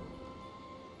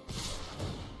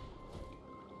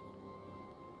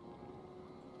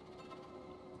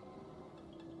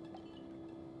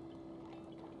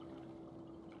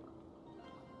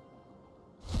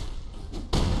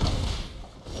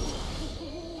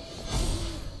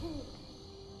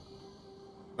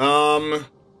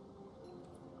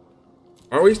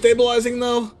 Are we stabilizing,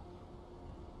 though?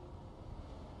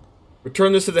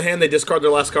 Return this to the hand, they discard their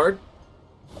last card?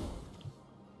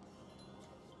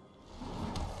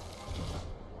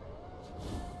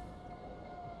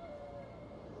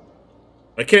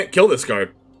 I can't kill this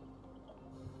card.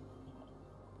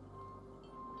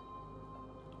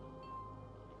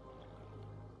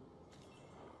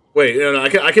 Wait, no,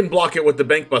 I can block it with the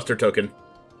Bankbuster token.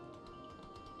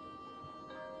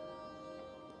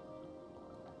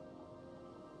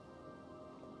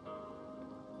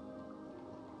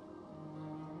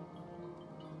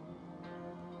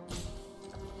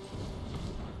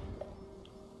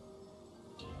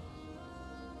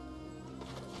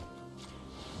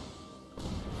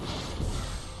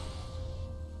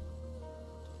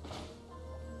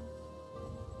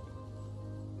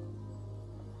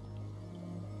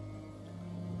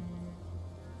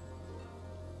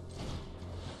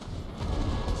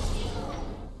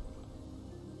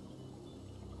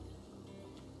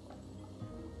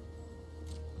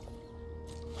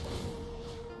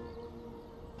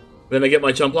 Then I get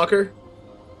my chump blocker.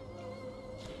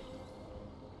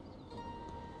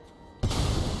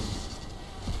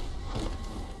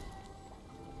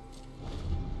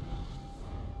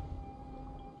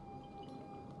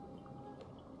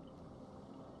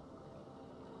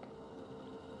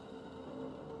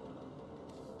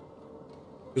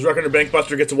 Because Reckoner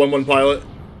Bankbuster gets a 1/1 pilot.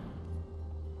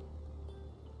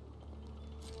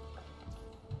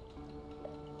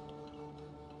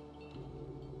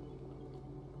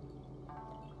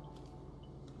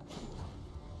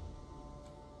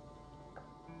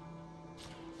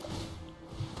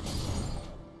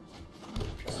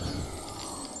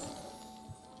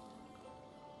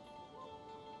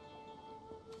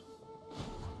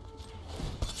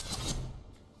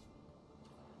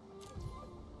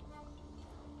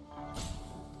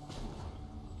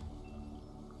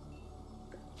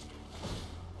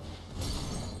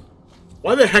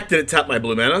 Why the heck did it tap my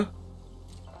blue mana?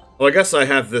 Well, I guess I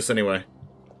have this anyway.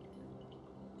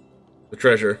 The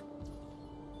treasure.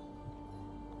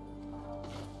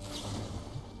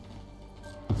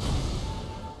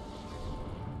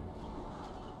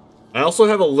 I also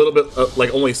have a little bit,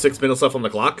 like only 6 minutes left on the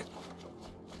clock.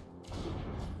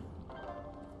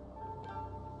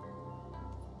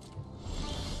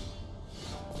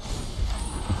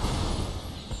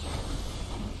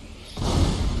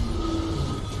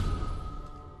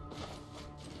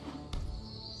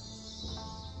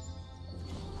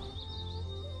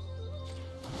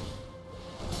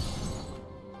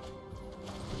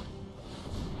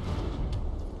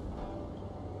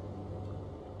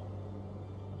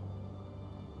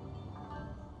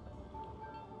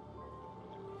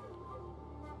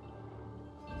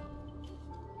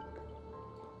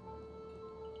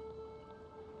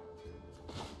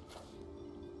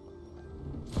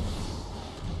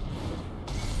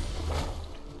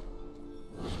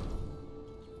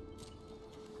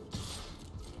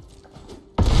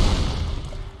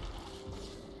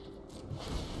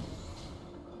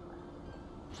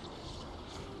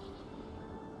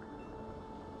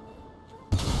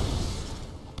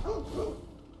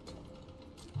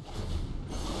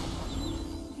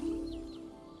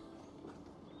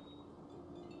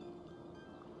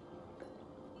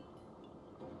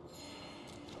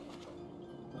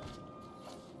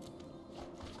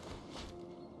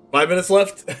 Five minutes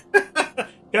left?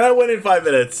 Can I win in 5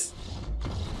 minutes?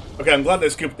 Okay, I'm glad they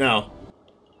scooped now.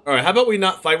 Alright, how about we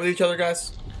not fight with each other,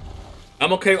 guys?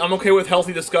 I'm okay with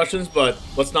healthy discussions, but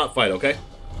let's not fight, okay?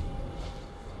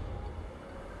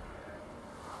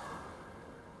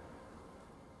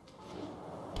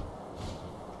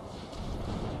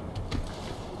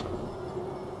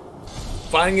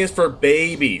 Fighting is for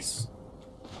babies.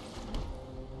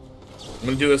 I'm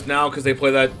gonna do this now because they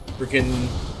play that freaking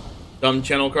dumb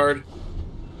channel card.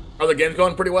 Oh, the game's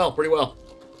going pretty well, pretty well.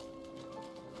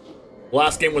 The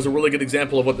last game was a really good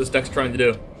example of what this deck's trying to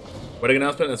do. Wedding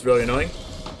announcement, that's really annoying.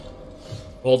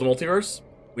 Behold the Multiverse.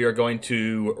 We are going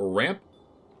to ramp.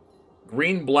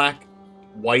 Green, black,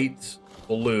 white,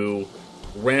 blue.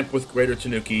 Ramp with Greater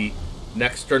Tanuki.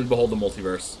 Next turn, Behold the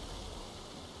Multiverse.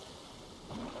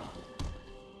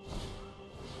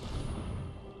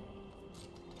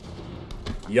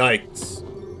 Yikes.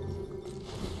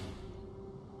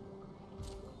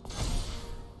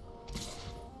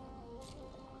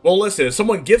 Well, listen, if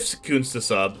someone gifts Kunz to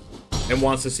sub and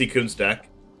wants to see Kunz deck,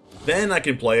 then I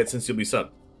can play it since you'll be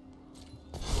sub.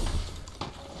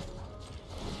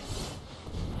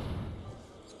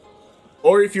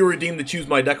 Or if you redeem the Choose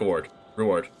My Deck reward,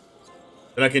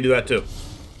 then I can do that too.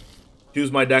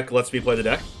 Choose My Deck lets me play the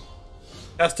deck.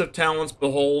 Test of Talents,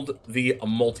 Behold the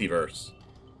Multiverse.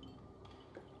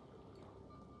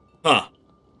 Huh.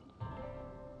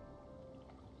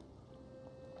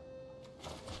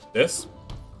 This.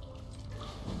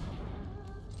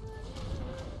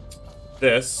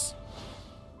 This.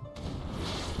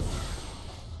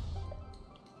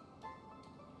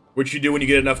 Which you do when you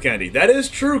get enough candy. That is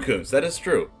true, Kunz. That is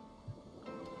true.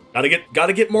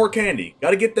 Gotta get more candy.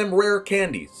 Gotta get them rare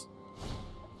candies.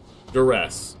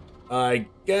 Duress. I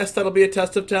guess that'll be a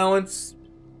test of talents.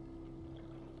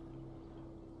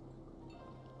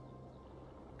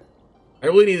 I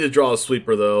really need to draw a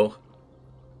sweeper, though.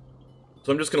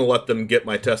 So I'm just gonna let them get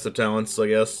my test of talents, I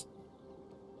guess.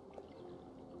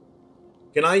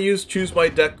 Can I use Choose My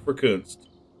Deck for Kunz?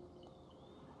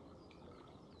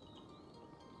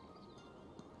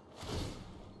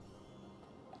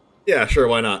 Yeah, sure,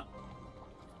 why not?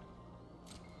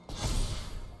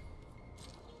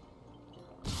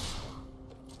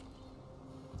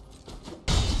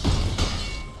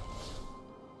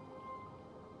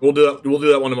 We'll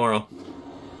do that one tomorrow.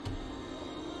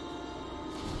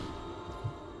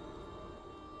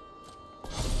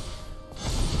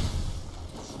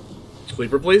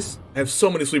 Sweeper, please? I have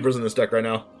so many sweepers in this deck right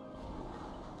now.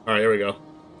 Alright, here we go.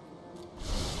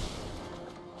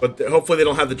 But hopefully they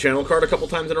don't have the channel card a couple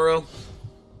times in a row.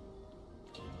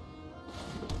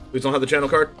 Please don't have the channel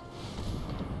card.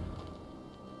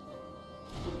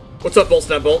 What's up, Bolt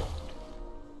Snap Bolt?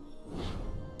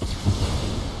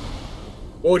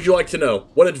 What would you like to know?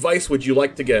 What advice would you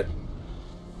like to get?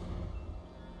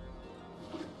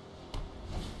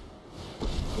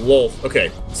 Lol.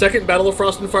 Okay. Second Battle of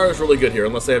Frost and Fire is really good here,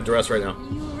 unless they have Duress right now.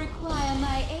 You require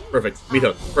my aid. Perfect.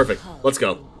 Meathook. Perfect. Let's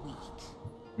go.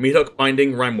 Meathook,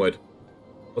 Binding, Rimewood.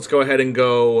 Let's go ahead and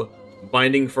go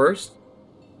Binding first.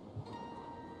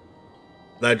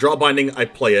 Then I draw Binding, I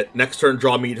play it. Next turn,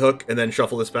 draw Meathook, and then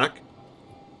shuffle this back.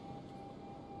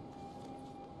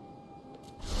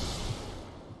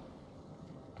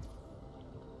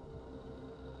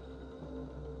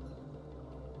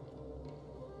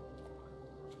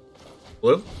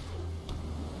 Blue.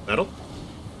 Metal.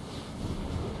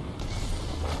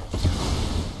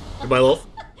 Goodbye, Lolth.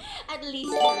 At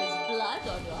least there is blood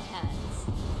on your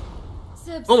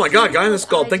hands. Oh my god, Guy in the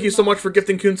Skull, thank you so much for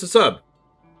gifting Kunz a sub.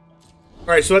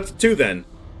 Alright, so that's 2 then.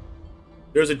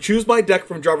 There's a Choose My Deck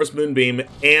from Jarvis Moonbeam,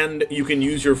 and you can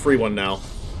use your free one now.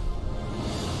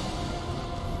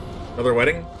 Another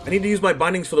wedding? I need to use my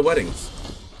bindings for the weddings.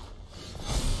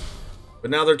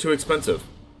 But now they're too expensive.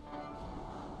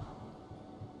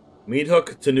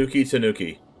 Meathook, Tanuki,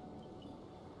 Tanuki.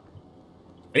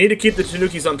 I need to keep the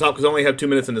Tanukis on top because I only have 2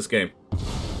 minutes in this game.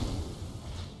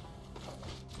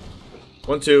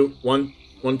 1, 2, 1,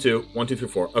 1, 2, 1, 2, 3,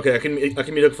 4. Okay, I can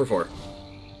Meathook for 4.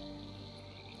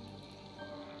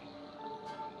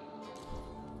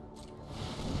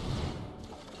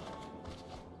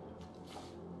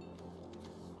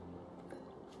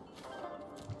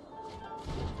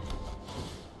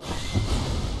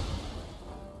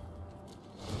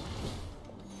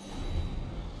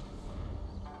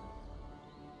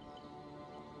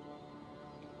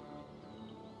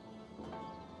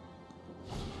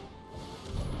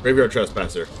 Graveyard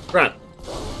Trespasser. Crap.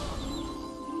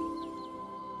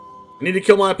 I need to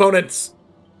kill my opponents.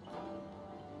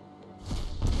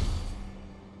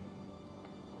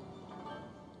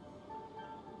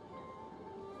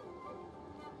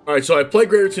 Alright, so I play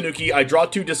Greater Tanuki, I draw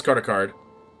 2, discard a card.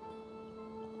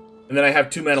 And then I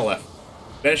have 2 mana left.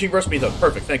 Vanishing Verse Meathook.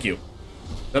 Perfect, thank you.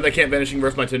 Then they can't Vanishing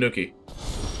Verse my Tanuki.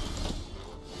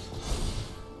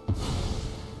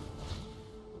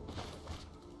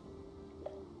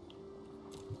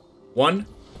 One,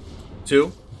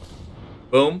 2,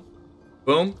 boom,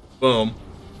 boom, boom,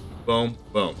 boom,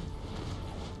 boom.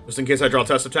 Just in case I draw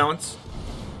Test of Talents.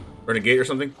 Or Negate or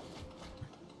something.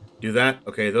 Do that.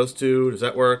 Okay, those 2. Does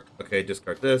that work? Okay,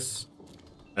 discard this.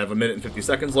 I have 1 minute and 50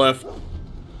 seconds left.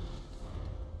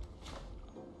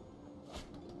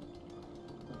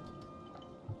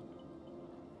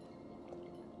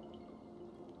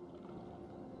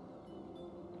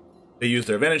 They use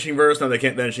their Vanishing Verse, now they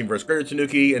can't Vanishing Verse Greater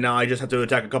Tanuki, and now I just have to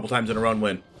attack a couple times in a row and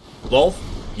win. Lol?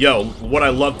 Yo, what I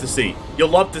love to see. You'll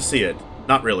love to see it.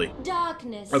 Not really.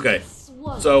 Darkness Okay,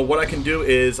 so what I can do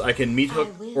is I can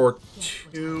Meathook for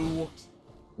 2...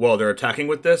 Whoa, they're attacking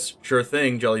with this? Sure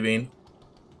thing, Jellybean.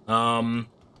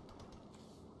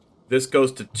 This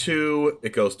goes to 2,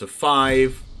 it goes to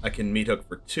 5. I can Meathook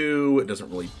for 2, it doesn't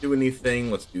really do anything.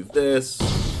 Let's do this.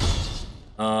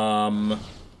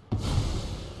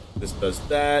 This does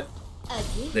that.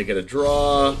 They get a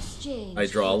draw. I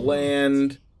draw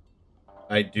land.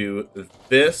 I do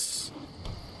this.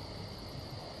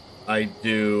 I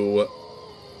do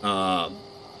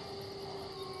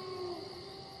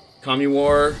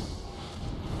Kamigawa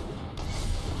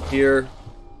here.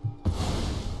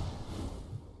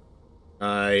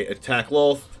 I attack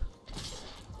Lolth.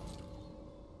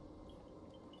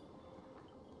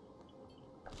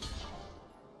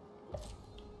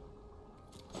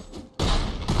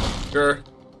 Sure.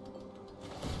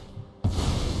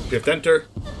 Shift enter.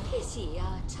 A pity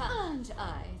our time. And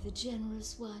I, the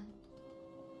generous one.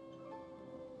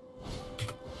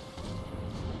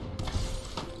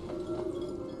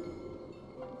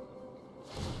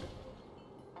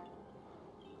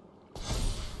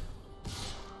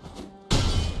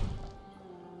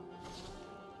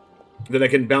 Then I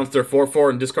can bounce their 4/4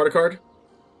 and discard a card.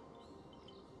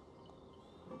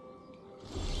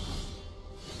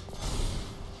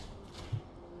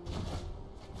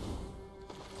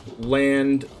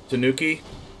 Land Tanuki.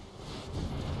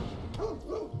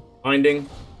 Binding.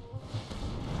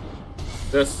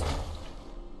 This.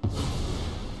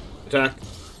 Attack.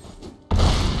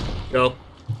 Go.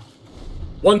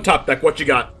 1 top deck, what you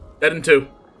got? Dead in 2.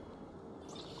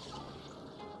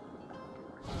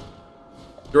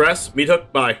 Duress,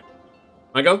 Meathook, bye.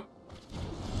 I go?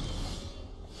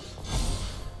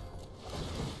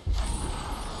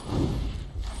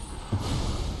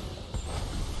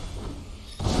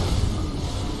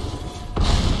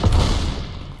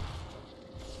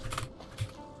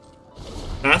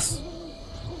 Pass.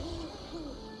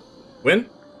 Win?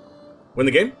 Win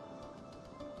the game?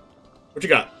 What you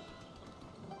got?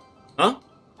 Huh?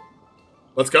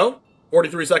 Let's go.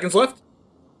 43 seconds left.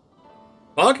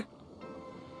 Hog?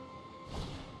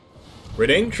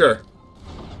 Reading? Sure.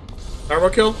 Power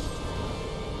kill?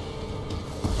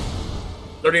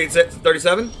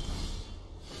 37?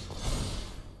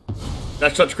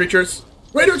 Dash touch creatures.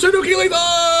 Greater Tanuki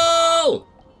lethal!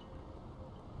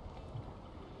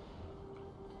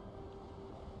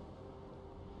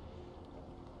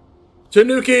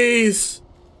 Tanukis!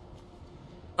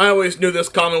 I always knew this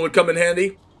common would come in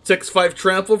handy. 6/5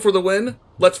 trample for the win.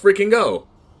 Let's freaking go.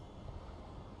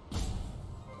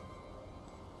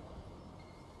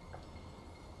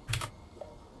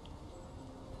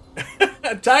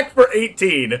 Attack for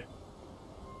 18.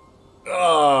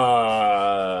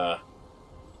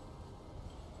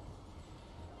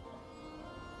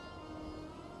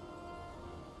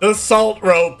 The salt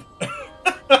rope.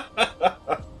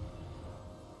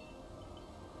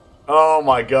 Oh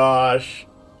my gosh.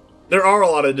 There are a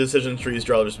lot of decision trees,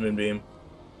 Jarvis Moonbeam.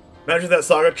 Imagine that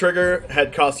Saga trigger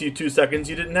had cost you 2 seconds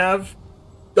you didn't have.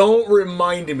 Don't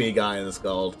remind me, Guy in the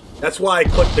Scald. That's why I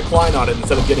clicked decline on it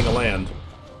instead of getting a land.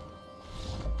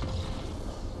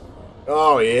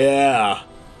 Oh, yeah.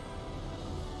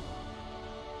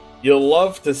 You'll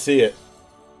love to see it.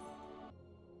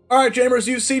 Alright, Jamers,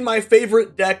 you've seen my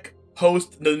favorite deck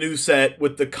post the new set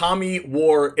with the Kami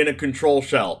War in a control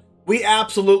shell. We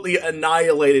absolutely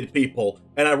annihilated people,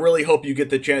 and I really hope you get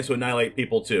the chance to annihilate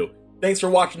people too. Thanks for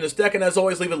watching this deck, and as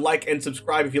always, leave a like and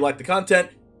subscribe if you like the content.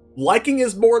 Liking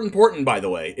is more important, by the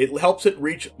way. It helps it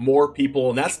reach more people,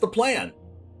 and that's the plan.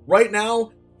 Right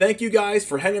now, thank you guys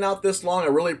for hanging out this long. I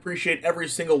really appreciate every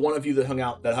single one of you that hung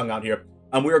out here.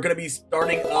 We are going to be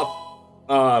starting up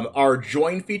our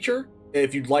join feature.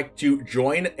 If you'd like to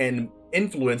join and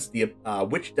influence the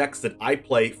which decks that I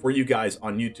play for you guys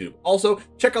on YouTube. Also,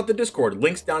 check out the Discord.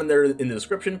 Links down in there in the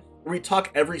description, where we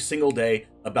talk every single day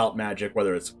about Magic,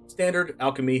 whether it's Standard,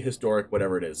 Alchemy, Historic,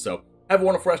 whatever it is. So, have a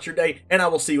wonderful rest of your day, and I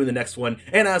will see you in the next one.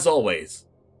 And as always,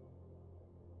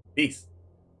 peace.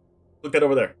 Look that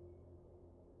over there.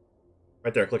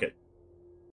 Right there, click it.